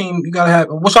have your team. You gotta have.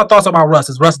 What's your thoughts about Russ?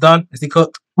 Is Russ done? Is he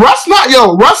cooked? Russ not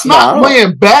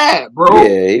playing bad, bro.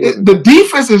 Yeah, the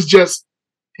defense is just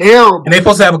terrible. And they're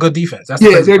supposed to have a good defense. That's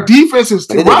their defense is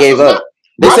terrible. They gave up.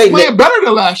 Russ playing better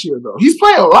than last year, though. He's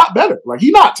playing a lot better. Like,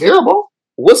 he's not terrible.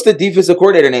 What's the defensive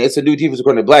coordinator name? It's a new defensive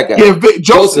coordinator, black guy. Yeah,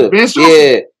 Joseph.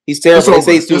 Yeah, he's terrible. They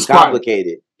say he's too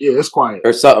complicated. Yeah, it's quiet.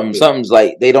 Or something. Something's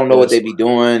like they don't know what they be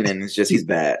doing, and it's just he's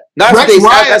bad. That's what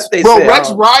they said.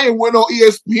 Rex Ryan went on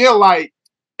ESPN like,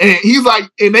 And he's like,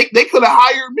 and they could have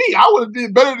hired me. I would have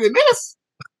did better than this.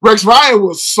 Rex Ryan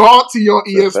was salty on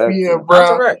ESPN,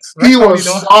 bro. Rex. He was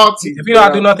salty. If you know how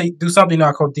to do nothing, do something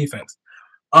not called defense.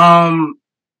 All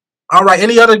right.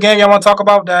 Any other game y'all want to talk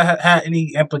about that had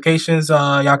any implications?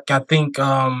 Y'all think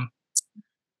I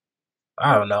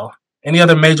don't know. Any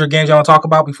other major games y'all want to talk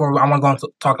about before I want to go and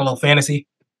talk a little fantasy?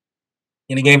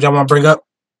 Any games y'all want to bring up?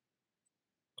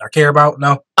 I care about?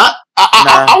 No.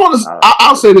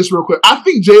 I'll say this real quick. I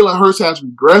think Jalen Hurts has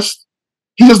regressed.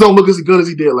 He just don't look as good as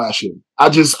he did last year. I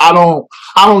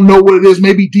don't know what it is.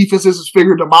 Maybe defenses has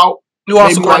figured them out. New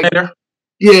offensive coordinator.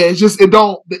 It's just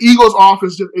the Eagles'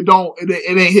 offense it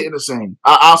ain't hitting the same.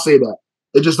 I'll say that.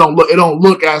 It don't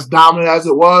look as dominant as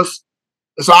it was.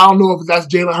 So I don't know if that's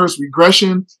Jalen Hurts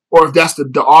regression or if that's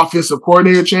the offensive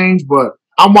coordinator change, but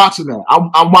I'm watching that.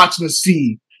 I'm watching to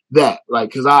see that, like,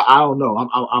 because I don't know.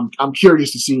 I'm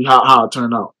curious to see how it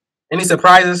turned out. Any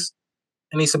surprises?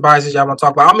 Any surprises y'all want to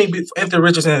talk about? I mean, Anthony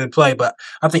Richardson didn't play, but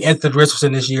I think Anthony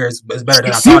Richardson this year is better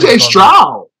than I thought. CJ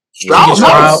Stroud.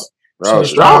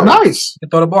 Stroud, nice. He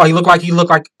throw the ball. He looked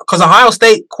like because Ohio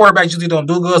State quarterbacks usually don't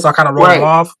do good, so I kind of roll him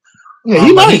off. Yeah,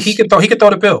 nice. He can throw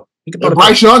the pill.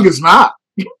 Bryce Young is not.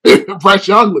 Bryce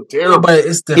Young looked terrible, but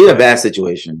it's he's in a bad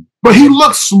situation. But he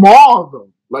looks small though.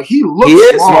 Like he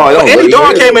is small. Andy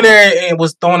Dalton came in there and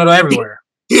was throwing it everywhere.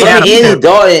 Andy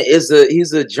Dalton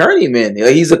he's a journeyman.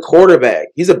 He's a quarterback.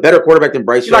 He's a better quarterback than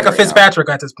Bryce Young. He's like a Fitzpatrick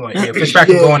at this point. Yeah,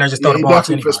 Fitzpatrick can go in there and just throw the ball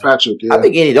to anybody. Fitzpatrick, yeah. I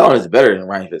think Andy Dalton is better than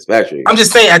Ryan Fitzpatrick. I'm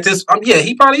just saying at this.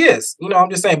 He probably is. I'm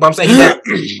just saying, but I'm saying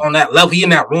he's on that level. He in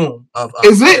that room of.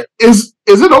 Is it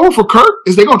over for Kirk?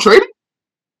 Is they gonna trade him?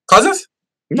 Cousins?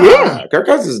 Yeah, Kirk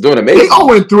Cousins is doing amazing.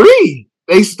 They 0-3.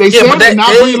 They said they're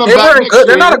not bringing them back next year.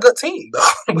 They're not a good team, though.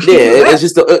 It's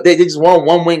just they just won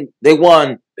one win. They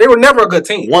were never a good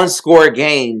team. One score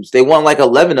games. They won like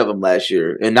 11 of them last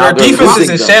year, and now their defense is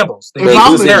in shambles. If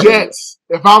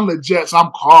I'm the Jets,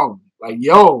 I'm calling. Like,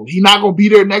 yo, he's not gonna be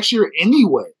there next year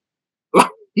anyway. Like,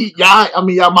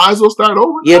 y'all might as well start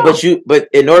over. Yeah, now. but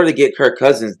in order to get Kirk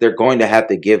Cousins, they're going to have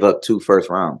to give up 2 first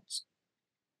rounds.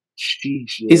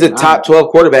 He's a top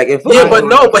 12 quarterback in football.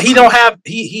 Yeah, but he don't have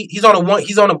he's on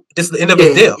this is the end of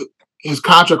his deal. His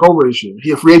contract over this year.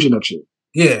 He's a free agent next year.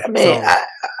 Yeah.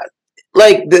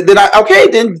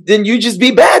 Then you just be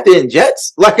bad then,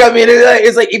 Jets.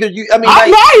 It's like either you I'm not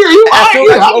here. You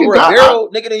over a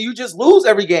barrel, nigga, then you just lose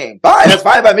every game. Fine, that's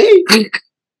fine by me.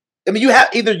 I mean, you have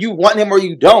either you want him or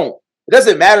you don't. It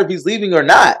doesn't matter if he's leaving or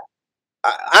not.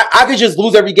 I could just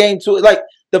lose every game too. Like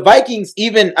the Vikings,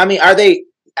 are they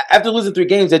after losing 3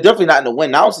 games, they're definitely not in a win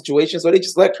now situation, so they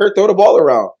just let Kirk throw the ball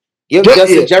around. Give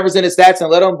Justin Jefferson his stats and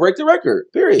let him break the record.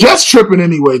 Period. Just tripping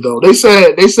anyway, though. They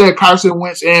said Carson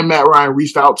Wentz and Matt Ryan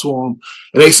reached out to him,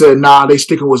 and they said, nah, they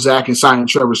sticking with Zach and signing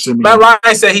Trevor Siemian. Matt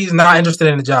Ryan said he's not interested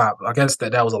in the job. I guess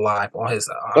that was a lie on his.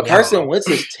 But Carson Wentz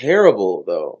is terrible,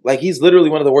 though. Like he's literally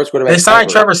one of the worst quarterbacks. They signed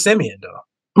Trevor Siemian, though.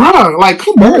 Bro, like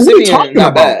come on, what are you talking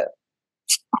about? Bad.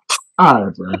 All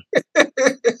right, bro.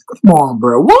 Come on,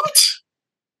 bro. What?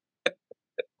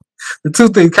 The 2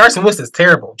 things, Carson Wentz is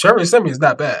terrible. Trevor Siemian is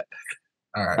not bad.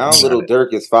 All right. Now little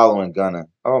Dirk is following Gunna.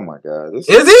 Oh my God. Is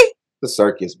he? The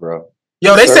circus, bro.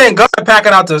 Yo, they saying Gunna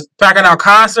packing out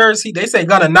concerts. They say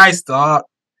Gunna nice, dog.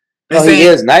 He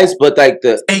is nice, but like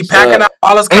he packing out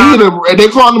all his concerts. And they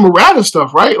calling him a rat and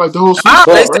stuff, right? Like the whole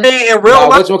they say in real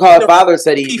life. Whatchamacallit father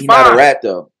said he's not a rat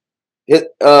though.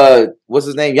 What's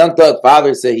his name? Young Thug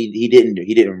father said he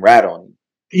didn't rat on him.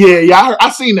 Yeah, I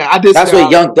seen that. That's what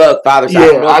Young Thug father said. Yeah,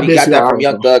 I don't know if he got that from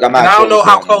Young Thug. I don't know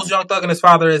how close Young Thug and his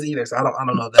father is either. So I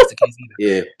don't know if that's the case either.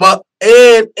 Yeah, but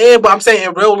I'm saying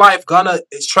in real life, Gunna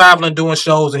is traveling, doing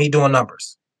shows, and he doing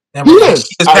numbers. And he's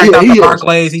packed out the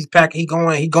Barclays. He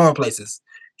going places.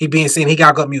 He being seen. He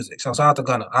got good music. So shout out to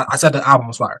Gunna. I said the album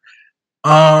was fire.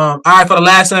 All right, for the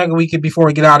last thing before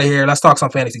we get out of here, let's talk some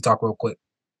fantasy talk real quick.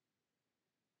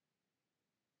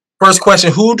 First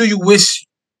question: Who do you wish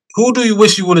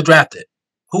you would have drafted?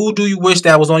 Who do you wish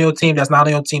that was on your team that's not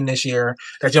on your team this year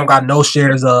that you don't got no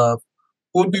shares of?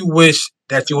 Who do you wish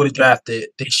that you would have drafted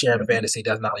this year in fantasy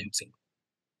that's not on your team?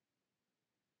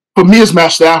 For me, it's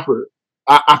Matt Stafford.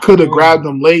 I could have grabbed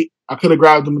him late. I could have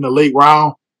grabbed him in the late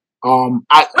round.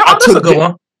 That's a good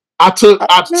one. I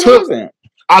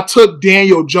took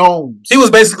Daniel Jones. He was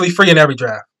basically free in every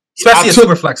draft, especially in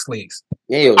Superflex leagues.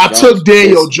 I took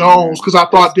Daniel Jones because I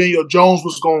thought Daniel Jones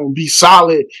was going to be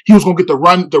solid. He was going to get the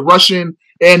rushing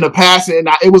and the passing, and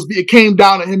it came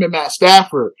down to him and Matt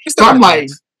Stafford. So I'm like,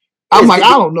 I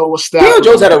don't know what Stafford. Daniel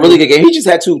Jones had a really good game. He just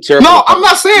had 2 terrible. No, I'm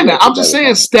not saying that. I'm just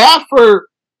saying Stafford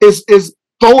is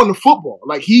throwing the football.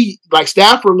 Like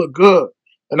Stafford looked good,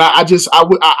 And I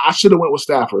should have went with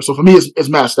Stafford. So for me, it's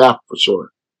Matt Stafford for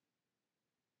sure.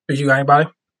 Did you got anybody?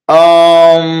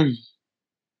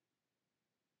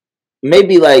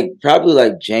 Maybe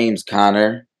probably James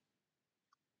Conner.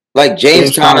 Like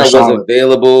James Conner was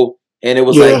available, and it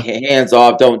was like hands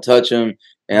off, don't touch him.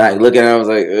 And like looking at it, I was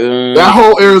like, that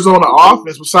whole Arizona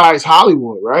offense, besides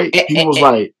Hollywood, right? He was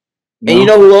like, and you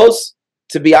know who else?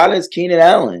 To be honest, Keenan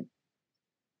Allen.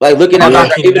 Like looking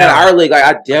at even in our league, like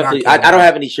I don't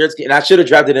have any shirts, and I should have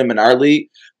drafted him in our league.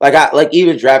 Like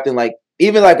even drafting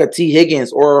even a T.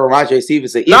 Higgins or Ramondre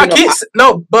Stevenson.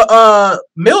 But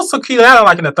Mills took Keenan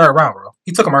Allen in the 3rd round, bro.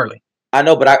 He took him early. I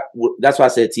know, but that's why I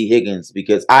said T. Higgins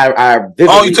because I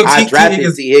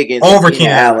drafted T. Higgins over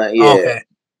Keenan Allen. Yeah. Okay.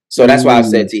 So that's why I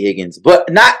said T. Higgins,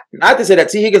 but not to say that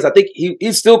T. Higgins. I think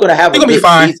he's still going to have a good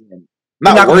season.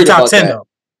 I'm not worried about that. Though.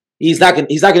 He's not going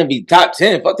to be top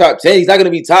 10. Fuck top 10. He's not going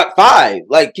to be top 5.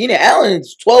 Like Keenan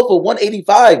Allen's 12 for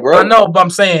 185, bro. I know, but I'm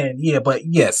saying, no,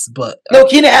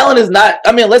 Keenan Allen is not.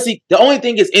 I mean, the only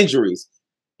thing is injuries.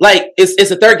 Like it's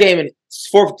a 3rd game and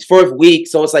fourth week,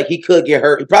 so it's like he could get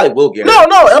hurt. He probably will get hurt.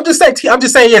 No. I'm just saying,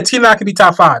 yeah, T. Not could be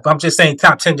top 5. But I'm just saying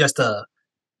top 10 just to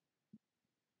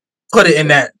put it in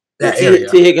that area.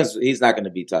 T. Higgins, he's not going to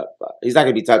be top 5. He's not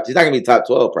going to be top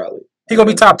 12 probably. He's gonna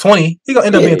be top 20. He's gonna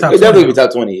end up being top 20. He'll definitely be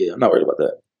top 20. Yeah, I'm not worried about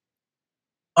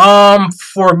that.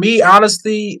 For me,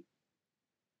 honestly,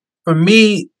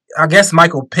 I guess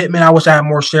Michael Pittman. I wish I had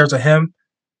more shares of him.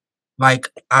 Like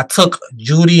I took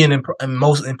Judy and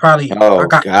probably. Oh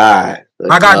God!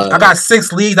 I got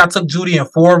 6 leagues. I took Judy in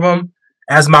 4 of them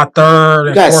as my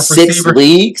 3rd and 4th 6 receiver.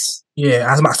 Leagues.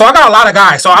 Yeah, so I got a lot of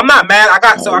guys. So I'm not mad.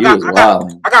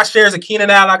 I got shares of Keenan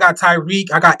Allen. I got Tyreek.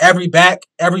 I got every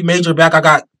major back. I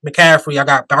got McCaffrey. I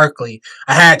got Barkley.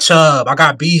 I had Chubb. I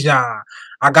got Bijan.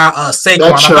 I got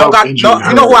Saquon. You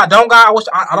know who I don't got?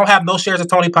 I don't have no shares of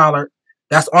Tony Pollard.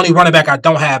 That's the only running back I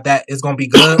don't have that is going to be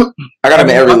good. I got him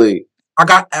in every league. I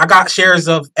got shares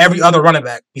of every other running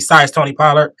back besides Tony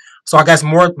Pollard. So I guess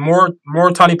more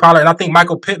Tony Pollard, and I think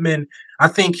Michael Pittman. I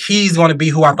think he's going to be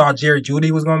who I thought Jerry Jeudy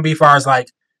was going to be, as far as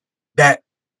like that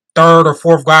 3rd or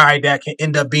 4th guy that can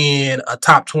end up being a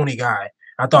top 20 guy.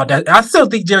 I still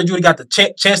think Jerry Jeudy got the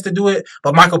chance to do it,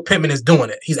 but Michael Pittman is doing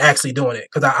it. He's actually doing it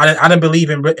because I didn't believe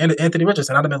in Anthony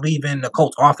Richardson. I didn't believe in the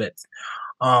Colts offense.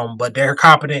 But they're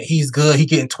competent. He's good. He's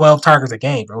getting 12 targets a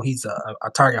game, bro. He's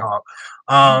a target hog.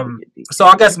 So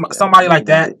I guess somebody like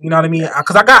that, you know what I mean?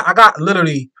 Because I got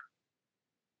literally.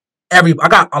 I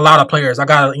got a lot of players. I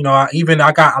got a lot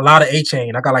of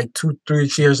A-Chain. I got like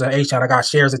 2-3 shares of A-Chain. I got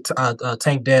shares of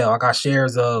Tank Dell. I got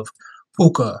shares of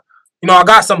Puka. I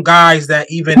got some guys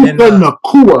that even in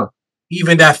Nakua.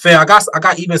 Even that fail. I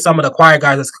got even some of the quiet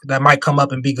guys that might come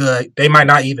up and be good. They might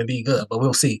not even be good, but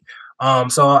we'll see.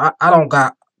 So I don't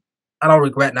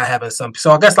regret not having some.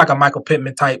 So I guess like a Michael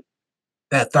Pittman type,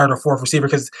 that 3rd or 4th receiver,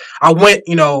 because I went,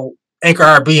 Anchor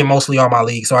RB in mostly all my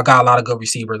leagues, so I got a lot of good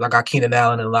receivers. I got Keenan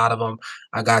Allen in a lot of them.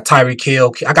 I got Tyreek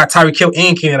Hill. I got Tyreek Hill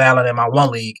and Keenan Allen in my 1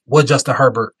 league with Justin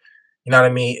Herbert. You know what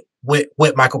I mean? With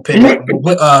Michael Pittman,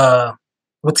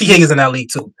 with T Higgins in that league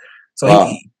too. So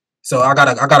I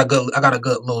got a good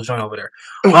little joint over there.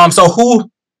 So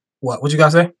what you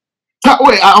guys say?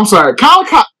 Wait, I'm sorry.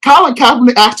 Colin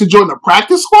Kaepernick asked to join the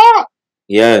practice squad.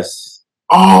 Yes.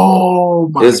 Oh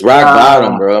my! It's rock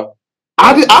bottom, bro.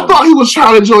 I thought he was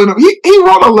trying to join them. He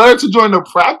wrote a letter to join the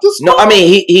practice squad? No, I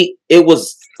mean it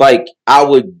was like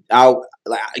I'll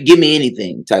give me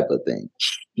anything type of thing.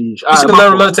 You should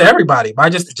have letter to everybody,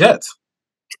 not just the Jets.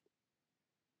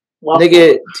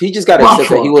 Nigga, he just got to accept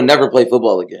that he will never play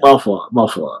football again. My fault.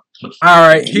 All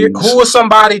right, who was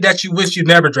somebody that you wish you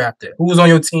never drafted? Who was on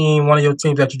your team? One of your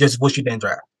teams that you just wish you didn't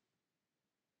draft?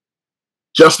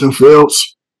 Justin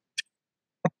Fields.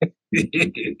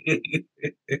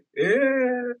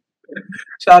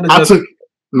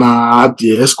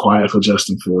 It's quiet for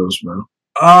Justin Fields, bro.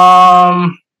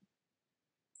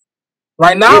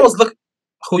 Right now, I was looking.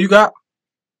 Who you got?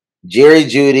 Jerry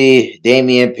Jeudy,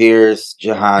 Damian Pierce,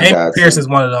 Jahan Dotson. Pierce is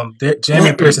one of them.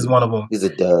 Damian Pierce is one of them. He's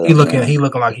a dud. He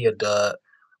looking like he a dud.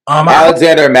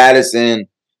 Alexander Madison.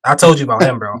 I told you about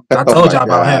him, bro. I told y'all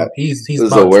about him. He's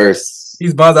the worst.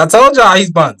 He's buns. I told y'all he's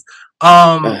buns.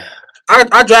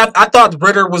 I thought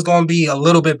Ritter was going to be a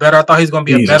little bit better. I thought he was going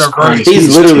to be a better version.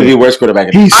 He's literally the worst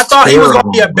quarterback. I thought he was going to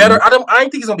be a better. I didn't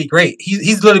think he's going to be great.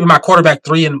 He's literally my quarterback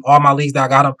 3 in all my leagues that I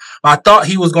got him. But I thought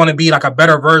he was going to be like a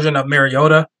better version of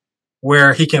Mariota,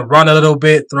 where he can run a little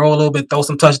bit, throw a little bit, throw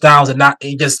some touchdowns, and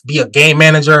just be a game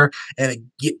manager and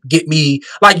get me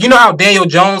like, you know how Daniel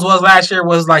Jones was last year,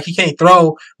 was like he can't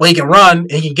throw, but he can run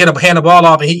and he can hand the ball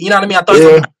off, and you know what I mean? I thought he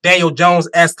was like Daniel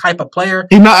Jones-esque type of player.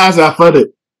 He's not as athletic.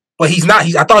 but he's not.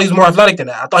 I thought he was more athletic than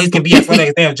that. I thought he can be athletic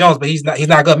as Daniel Jones, but he's not. He's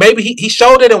not good. Maybe he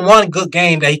showed it in one good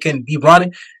game that he can be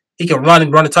running. He can run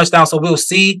and run a touchdown. So we'll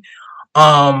see.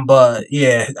 But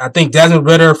yeah, I think Desmond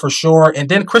Ridder for sure, and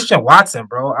then Christian Watson,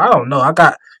 bro. I don't know. I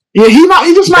got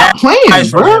He's just not playing,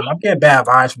 bro. I'm getting bad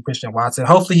vibes from Christian Watson.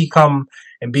 Hopefully he come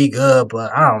and be good,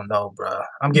 but I don't know, bro.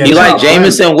 I'm getting. He like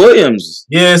Jameson Williams.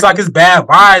 Yeah, it's like it's bad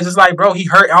vibes. It's like, bro, he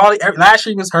hurt. Last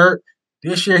year he was hurt.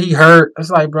 This year he hurt. It's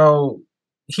like, bro,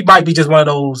 he might be just one of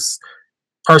those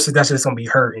persons that's just gonna be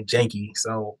hurt and janky.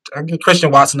 So I get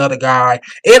Christian Watson, another guy,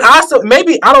 and also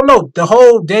maybe I don't know the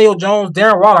whole Daniel Jones,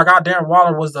 Darren Waller. Darren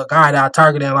Waller was the guy that I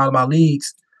targeted in a lot of my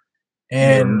leagues,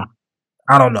 and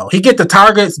I don't know. He get the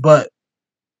targets, but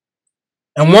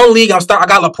in one league I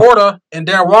got Laporta and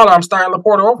Darren Waller. I'm starting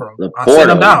Laporta over him. I'm sitting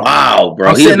him down. Wow,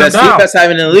 bro, he's the best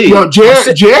having in the league. Yo,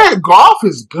 Jared Goff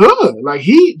is good. Like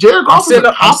Jared Goff.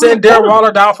 I'm sitting Darren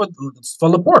Waller down for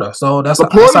Laporta. So that's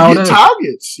Laporta how get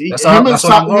targets. That's him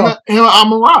and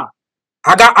Amon-Ra.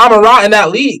 I got Amon-Ra in that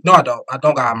league. No, I don't. I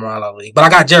don't got Amon-Ra in that league, but I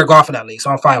got Jared Goff in that league, so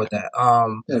I'm fine with that.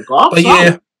 But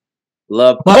yeah,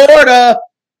 Laporta.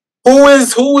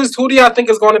 Who do y'all think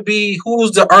is going to be?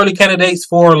 Who's the early candidates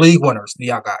for league winners? Do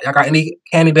y'all got any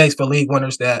candidates for league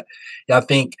winners that y'all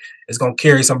think is going to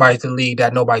carry somebody to the league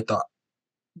that nobody thought?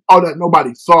 Oh, that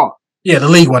nobody thought. Yeah, the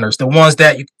league winners, the ones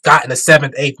that you got in the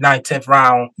 7th, 8th, 9th, 10th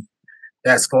round,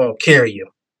 that's going to carry you.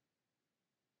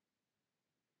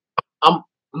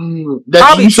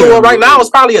 Probably Tua right now. It's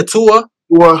probably a Tua.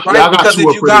 Well, right? Because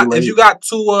if you got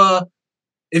Tua.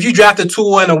 If you drafted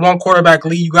Tua in a one quarterback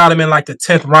league, you got him in like the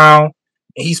 10th round,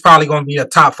 and he's probably going to be a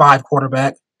top 5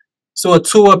 quarterback. So a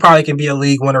Tua probably can be a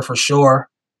league winner for sure.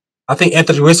 I think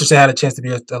Anthony Richardson had a chance to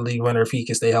be a league winner if he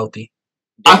can stay healthy.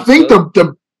 I think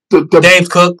the James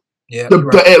Cook,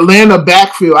 the Atlanta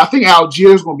backfield. I think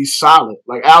Algier is going to be solid.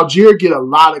 Like Algier get a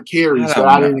lot of carries that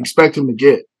I didn't expect him to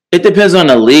get. It depends on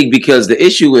the league because the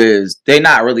issue is they're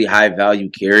not really high value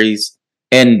carries.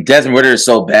 And Desmond Ridder is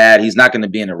so bad, he's not going to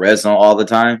be in the red zone all the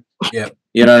time. Yeah.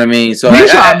 You know what I mean? So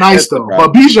Bijan nice though.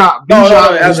 But Bijan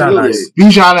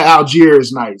and Algier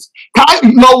is nice.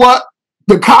 You know what?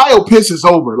 The Kyle Pitts is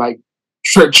over. Like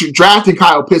drafting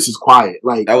Kyle Pitts is quiet.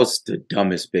 Like that was the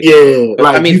dumbest pick. Yeah.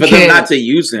 Like, I mean, for them not to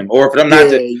use him or for them not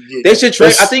to they should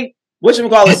trade. I think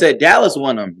whatchamacallit said Dallas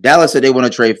won him. Dallas said they want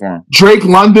to trade for him. Drake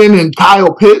London and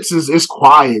Kyle Pitts is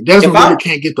quiet. Desmond Ridder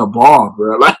can't get the ball,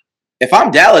 bro. Like if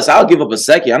I'm Dallas, I'll give up a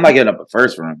second. I'm not getting up a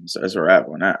first for him. So that's where we're at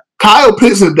on that. Kyle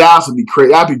Pitts in Dallas would be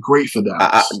crazy. That'd be great for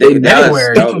Dallas.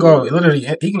 Anywhere. He can go literally.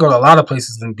 He can go to a lot of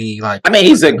places and be like. I mean,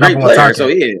 he's a great player. So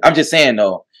yeah, I'm just saying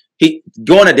though, he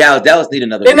going to Dallas. Dallas need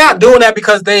another. They're not doing that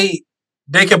because they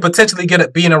can potentially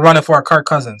be in a running for a Kirk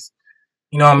Cousins.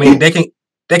 You know what I mean? They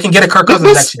can get a Kirk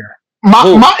Cousins next year.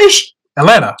 My issue.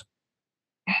 Atlanta.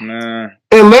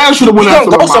 Atlanta should have won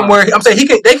after go somewhere. I'm saying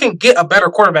they can get a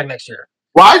better quarterback next year.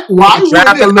 Why would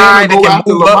Atlanta go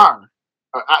after Lamar?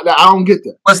 I don't get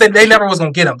that. But they never was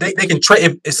gonna get him. They can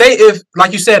trade if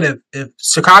like you said if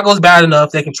Chicago's bad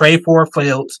enough, they can trade for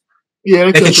Fields. Yeah,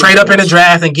 they can trade up in the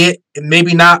draft and get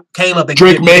maybe not Caleb. They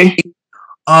Drake May,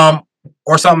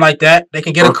 or something like that. They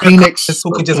can get a Phoenix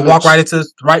who can just walk right into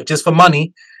just for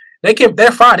money.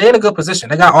 They're fine. They're in a good position.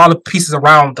 They got all the pieces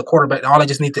around the quarterback. All they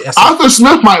just need to. Arthur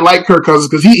Smith might like Kirk Cousins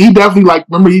because he definitely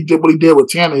remember he did what he did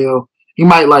with Tannehill. He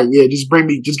might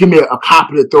just give me a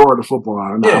competent thrower of the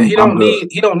football. He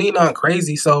don't need nothing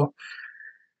crazy. So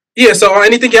yeah. So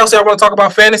anything else y'all want to talk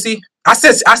about fantasy? I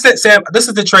sent Sam. This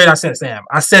is the trade I sent Sam.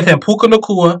 I sent him Puka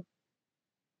Nacua,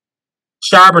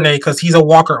 Charbonnet because he's a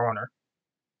Walker owner.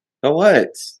 For what?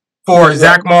 For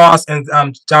Zach Moss and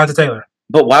Jonathan Taylor.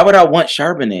 But why would I want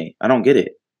Charbonnet? I don't get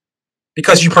it.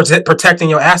 Because you're protecting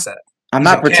your asset. I'm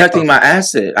not protecting my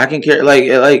asset. I can care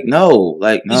no.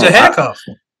 He's a handcuff.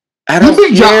 I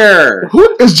don't care.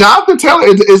 Who is Jonathan Taylor?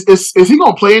 Is he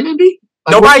gonna play in Indy?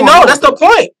 Nobody knows. That's the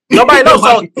point. Nobody knows.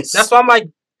 So that's why I'm like,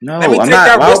 no, let me take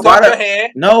that risk off your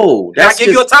hand. No, that's give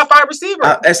you a top 5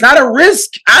 receiver. It's not a risk.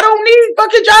 I don't need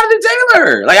fucking Jonathan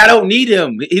Taylor. I don't need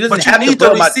him. He doesn't have to play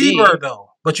on my team.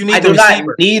 Though. But you need I the receiver. I do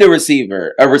not need a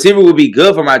receiver. A receiver would be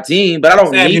good for my team, but I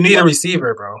don't need. You need a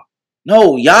receiver, bro.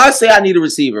 No, y'all say I need a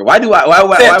receiver. Why do I?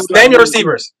 Why name your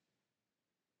receivers?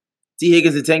 T.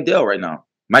 Higgins and Tank Dell right now.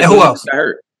 And who else? Got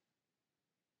hurt.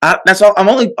 That's all. I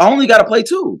only got to play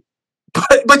 2.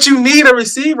 But you need a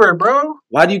receiver, bro.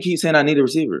 Why do you keep saying I need a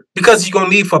receiver? Because you're gonna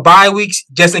need for bye weeks,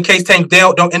 just in case Tank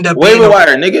Dell don't end up waiver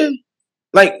wire, nigga.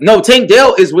 No, Tank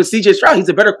Dell is with CJ Stroud. He's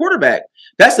a better quarterback.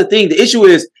 That's the thing. The issue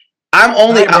is I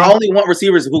only want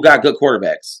receivers who got good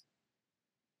quarterbacks.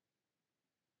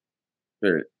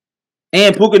 Period.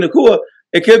 And Puka Nacua,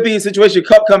 It could be a situation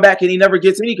Cup come back and he never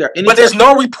gets any. But there's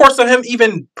no reports of him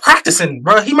even practicing,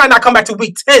 bro. He might not come back to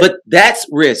week 10. But that's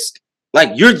risk.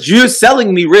 Like you're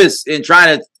selling me risk and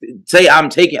trying to say I'm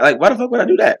taking. Like why the fuck would I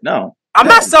do that? No, I'm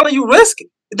not selling you risk.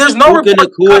 There's no report.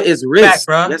 Nacua is risk,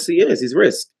 bro. Yes, he is. He's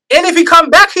risk. And if he come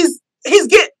back, he's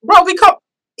get bro.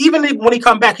 Even when he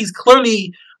come back, he's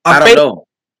clearly. I don't know.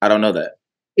 I don't know that.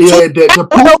 Yeah,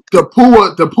 the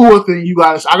Pua thing.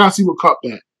 I gotta see what Cup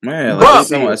that. Man, like, I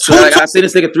see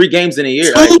this nigga 3 games in a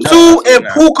year. Tutu and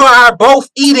Puka are both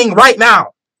eating right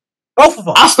now. Both of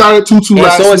them. I started Tutu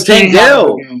last week. So is Tank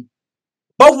Dell.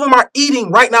 Both of them are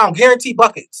eating right now, guaranteed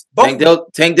buckets.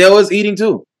 Tank Dell is eating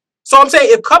too. So I'm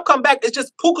saying if Cup come back, it's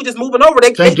just Puka just moving over.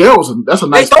 Tank Dell that's a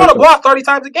nice. They throwing the ball 30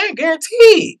 times a game,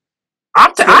 guaranteed.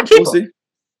 I keep him.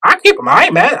 I keep him. I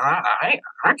ain't mad.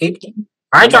 I keep him.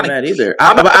 I ain't trying to mad either.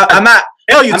 I'm not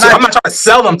trying to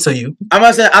sell them to you. I'm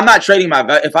not saying I'm not trading my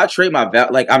value. If I trade my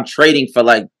value, like I'm trading for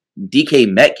like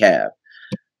DK Metcalf.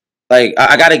 Like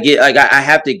I gotta get I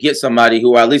have to get somebody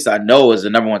who at least I know is the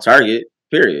number 1 target.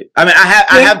 Period. I mean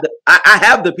I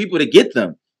have the people to get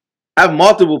them. I have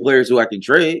multiple players who I can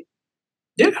trade.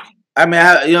 Yeah. I mean, you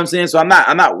know what I'm saying? So I'm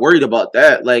not worried about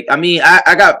that. Like, I mean,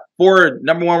 I got 4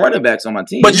 number 1 running backs on my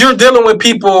team. But you're dealing with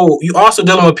people. You also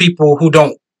dealing with people who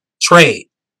don't trade.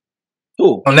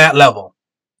 Who on that level?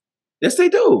 Yes, they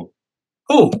do.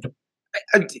 Who?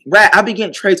 I be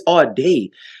getting trades all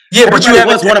day. Yeah, but you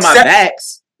haven't one of my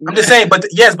backs. I'm just saying, but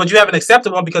you haven't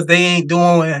accepted one because they ain't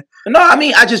doing. No, I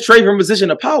mean, I just trade from a position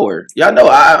of power. Y'all know,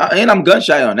 I'm gun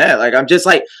shy on that. Like, I'm just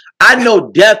like, I know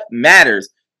depth matters.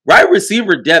 Right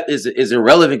receiver depth is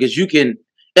irrelevant because you can,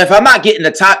 if I'm not getting the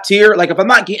top tier, like if I'm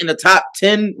not getting the top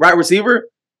 10 right receiver,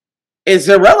 it's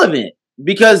irrelevant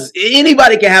because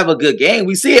anybody can have a good game.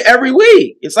 We see it every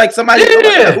week. It's like somebody,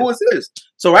 who is this?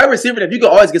 So right receiver depth, you can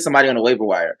always get somebody on the waiver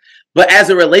wire. But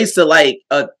as it relates to like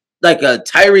a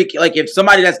Tyreek, like if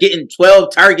somebody that's getting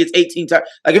 12 targets, 18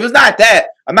 targets, like if it's not that,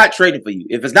 I'm not trading for you.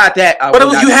 If it's not that, but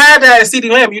you had that at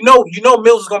CeeDee Lamb. You know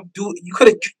Mills was gonna do. You could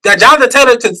have that Jonathan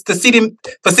Taylor to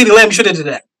CeeDee Lamb. You should have did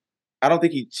that. I don't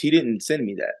think he didn't send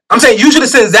me that. I'm saying you should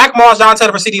have sent Zach Moss, Jonathan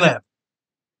Taylor for CeeDee Lamb.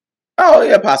 Oh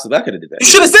yeah, possibly. I could have did that. You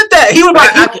should have sent that. He would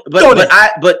like.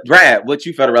 But Brad, what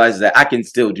you fail to realize is that I can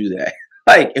still do that.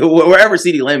 Like wherever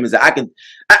CeeDee Lamb is, I can.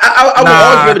 I will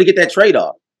always be able to get that trade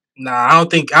off. Nah, I don't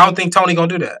think Tony gonna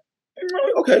do that.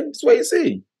 Okay, just wait and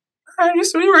see. All right,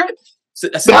 you're right.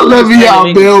 That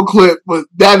Le'Veon Bell clip, but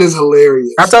that is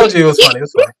hilarious. I told you it was funny. It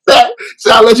was funny.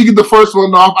 So I'll let you get the first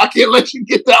one off. I can't let you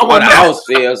get that one. It was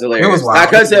hilarious. It was wild. I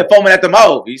couldn't say foaming at the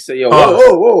mouth. He said, "Yo,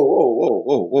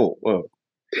 whoa."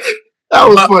 That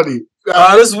was funny.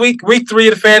 This week 3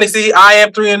 of the fantasy. I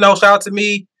am 3-0. Shout out to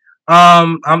me.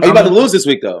 I'm about to lose this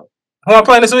week though. Who am I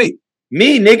playing this week?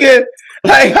 Me, nigga.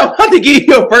 Like I'm about to give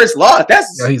you your first loss.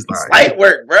 That's slight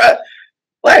work, bro.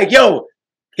 Like yo.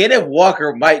 Kenneth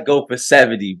Walker might go for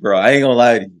 70, bro. I ain't gonna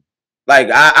lie to you. Like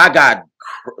I got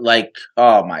like,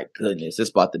 oh my goodness, it's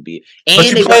about to be. And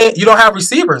you don't have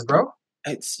receivers, bro.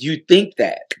 You think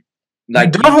that?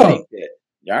 Like you don't. Think that.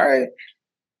 All right.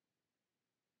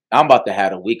 I'm about to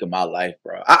have a week of my life,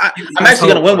 bro. I'm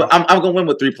actually gonna win. I'm gonna win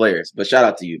with 3 players. But shout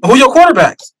out to you. Who your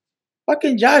quarterbacks?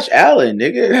 Fucking Josh Allen,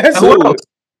 nigga. That's who else?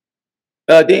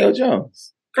 Daniel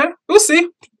Jones. Okay, we'll see.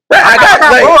 I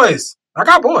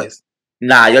got boys.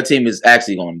 Nah, your team is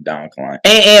actually going to downcline.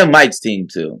 And Mike's team,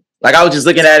 too. Like, I was just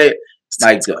looking at it.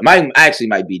 Mike actually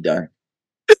might be done.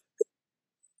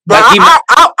 But like,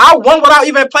 I won without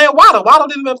even playing Waddle. Waddle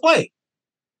didn't even play.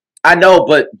 I know,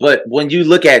 but when you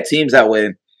look at teams that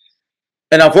way,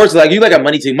 and unfortunately, like you look at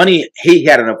Money team. Money, he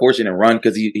had an unfortunate run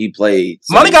because he played.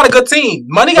 So Money got a good team.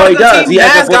 Money got a good team.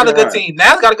 Nas got a good team.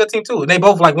 Nas got a good team too. They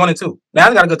both like 1 and 2.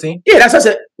 Nas got a good team. Yeah, that's what I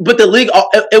said. But the league,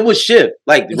 it was shift.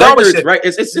 Like records, right?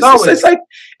 It's like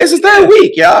it's his 3rd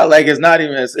week, y'all. Like it's not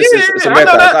even. It's a bad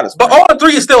time. It's not a but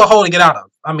 0-3 is still a hole to get out of.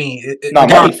 I mean,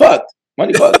 Money fucked.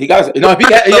 Money fucked. He got. If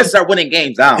he has to start winning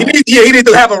games now. He needs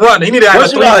to have a run. He need to have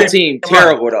a team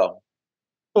terrible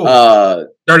though.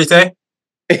 Dirty Tay.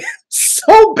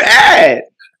 So bad.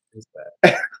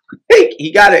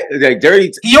 He got it like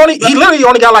dirty. He literally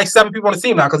only got like 7 people on the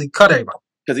team now because he cut everybody.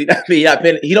 Because he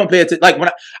don't pay attention. Like when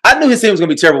I knew his team was gonna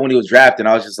be terrible when he was drafted.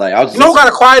 I was just like, who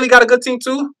got a good team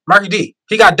too? Marky D.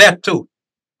 He got depth too.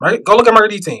 Right? Go look at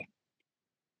Marky D team.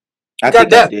 He got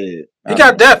depth. He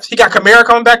got depth. He got Kamara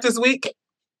coming back this week.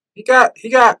 He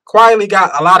quietly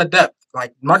got a lot of depth.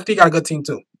 Like Marky D got a good team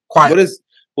too. Quietly.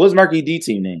 What is Marky D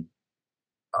team name?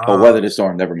 Weather the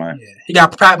Storm. Never mind. Yeah. He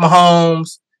got Pat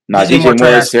Mahomes. Nah, DJ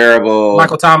Moore is terrible.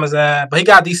 Michael Thomas, but he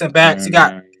got decent backs. He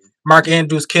got Mark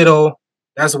Andrews, Kittle.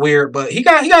 That's weird, but he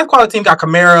got a quality team. Got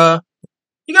Kamara.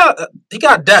 He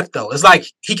got depth though. It's like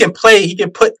he can play. He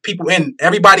can put people in.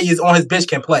 Everybody is on his bench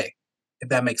can play. If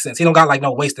that makes sense. He don't got like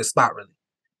no wasted spot really.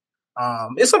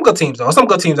 It's some good teams though. Some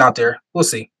good teams out there. We'll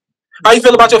see. How you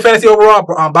feel about your fantasy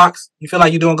overall, Box? You feel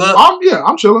like you're doing good?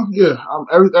 I'm chilling. Yeah,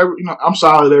 I'm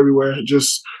solid everywhere.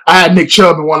 Just I had Nick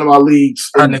Chubb in one of my leagues.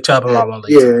 I had Nick Chubb in one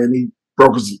league. Yeah, and he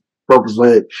broke his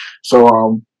leg.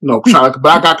 So but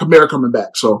I got Kamara coming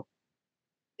back. So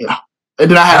yeah,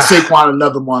 and then I had Saquon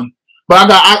another one. But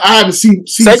I had to see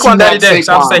Saquon that day.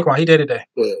 Shout out to Saquon. He did it today.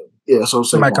 Yeah. So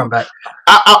Saquon might come back.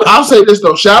 I'll say this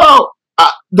though. Shout out.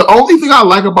 The only thing I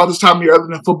like about this time of year, other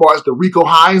than football, is the Rico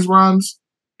Hines runs.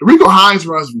 The Rico Hines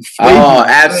runs be flaky. Oh,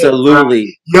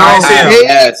 absolutely.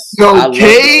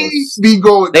 K be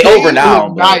going. They over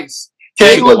now. Nice.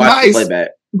 K look nice.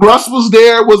 Russ was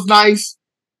there. Was nice.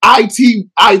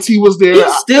 IT was there.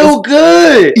 He's still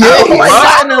good. Yeah, he's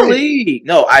not in the league.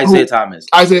 No, Isaiah Thomas.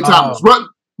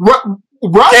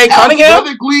 Russ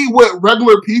athletically with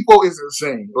regular people is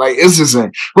insane. Like, it's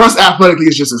insane. Russ athletically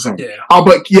is just insane. Yeah.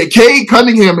 But Cade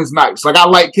Cunningham is nice. Like, I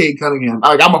like Cade Cunningham.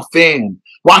 Like, I'm a fan.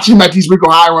 Watching him at these Rico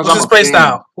High runs. What's his play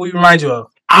style? Who he remind you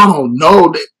of? I don't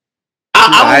know.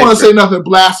 I don't want to say nothing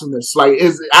blasphemous. Like,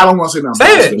 I don't want to say nothing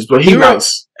blasphemous. But he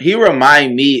nice. He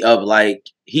remind me of like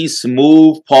he's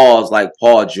smooth paws like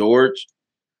Paul George,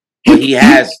 but he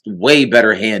has way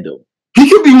better handle. He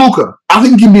can be Luka. I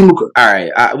think he can be Luka. All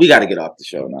right, we got to get off the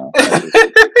show now.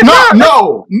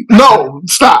 No,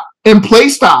 stop. In play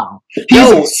style, he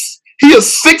is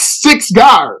 6'6"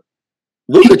 guard.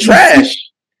 Luka trash.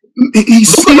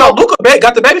 Luka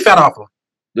got the baby fat off him.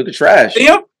 Luka trash. See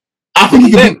him? I think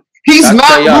he can. He's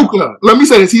not Luka. Let me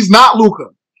say this. He's not Luka.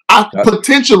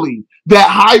 Potentially that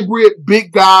hybrid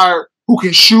big guard who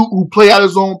can shoot, who play at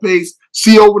his own pace,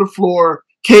 see over the floor.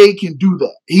 Cade can do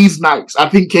that. He's nice. I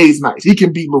think Cade's nice. He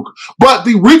can beat Luka. But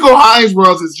the Rico Hines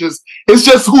runs is just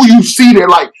who you see there.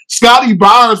 Like Scotty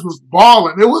Barnes was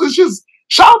balling. It's just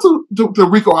shout out to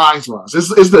Rico Hines runs. It's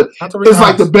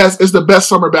like the best. It's the best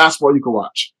summer basketball you can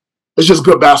watch. It's just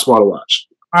good basketball to watch.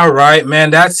 All right,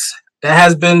 man. That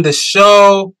has been the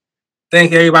show.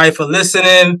 Thank everybody for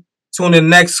listening. Tune in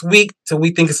next week till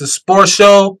We Think It's a Sports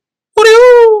Show.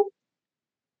 Woo-doo!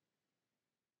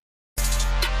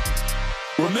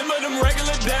 Remember them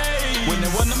regular days when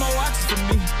there wasn't no more watches for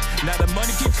me. Now the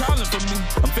money keep calling for me.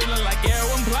 I'm feeling like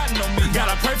everyone plotting on me.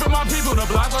 Gotta pray for my people to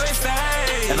block where they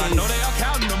stay. And I know they all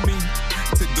counting on me.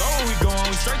 To go, we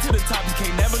going straight to the top. You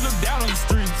can't never look down on the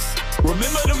streets.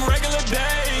 Remember them regular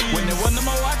days when there wasn't no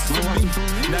more watches for me.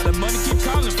 Now the money keep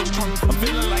calling for me. I'm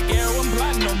feeling like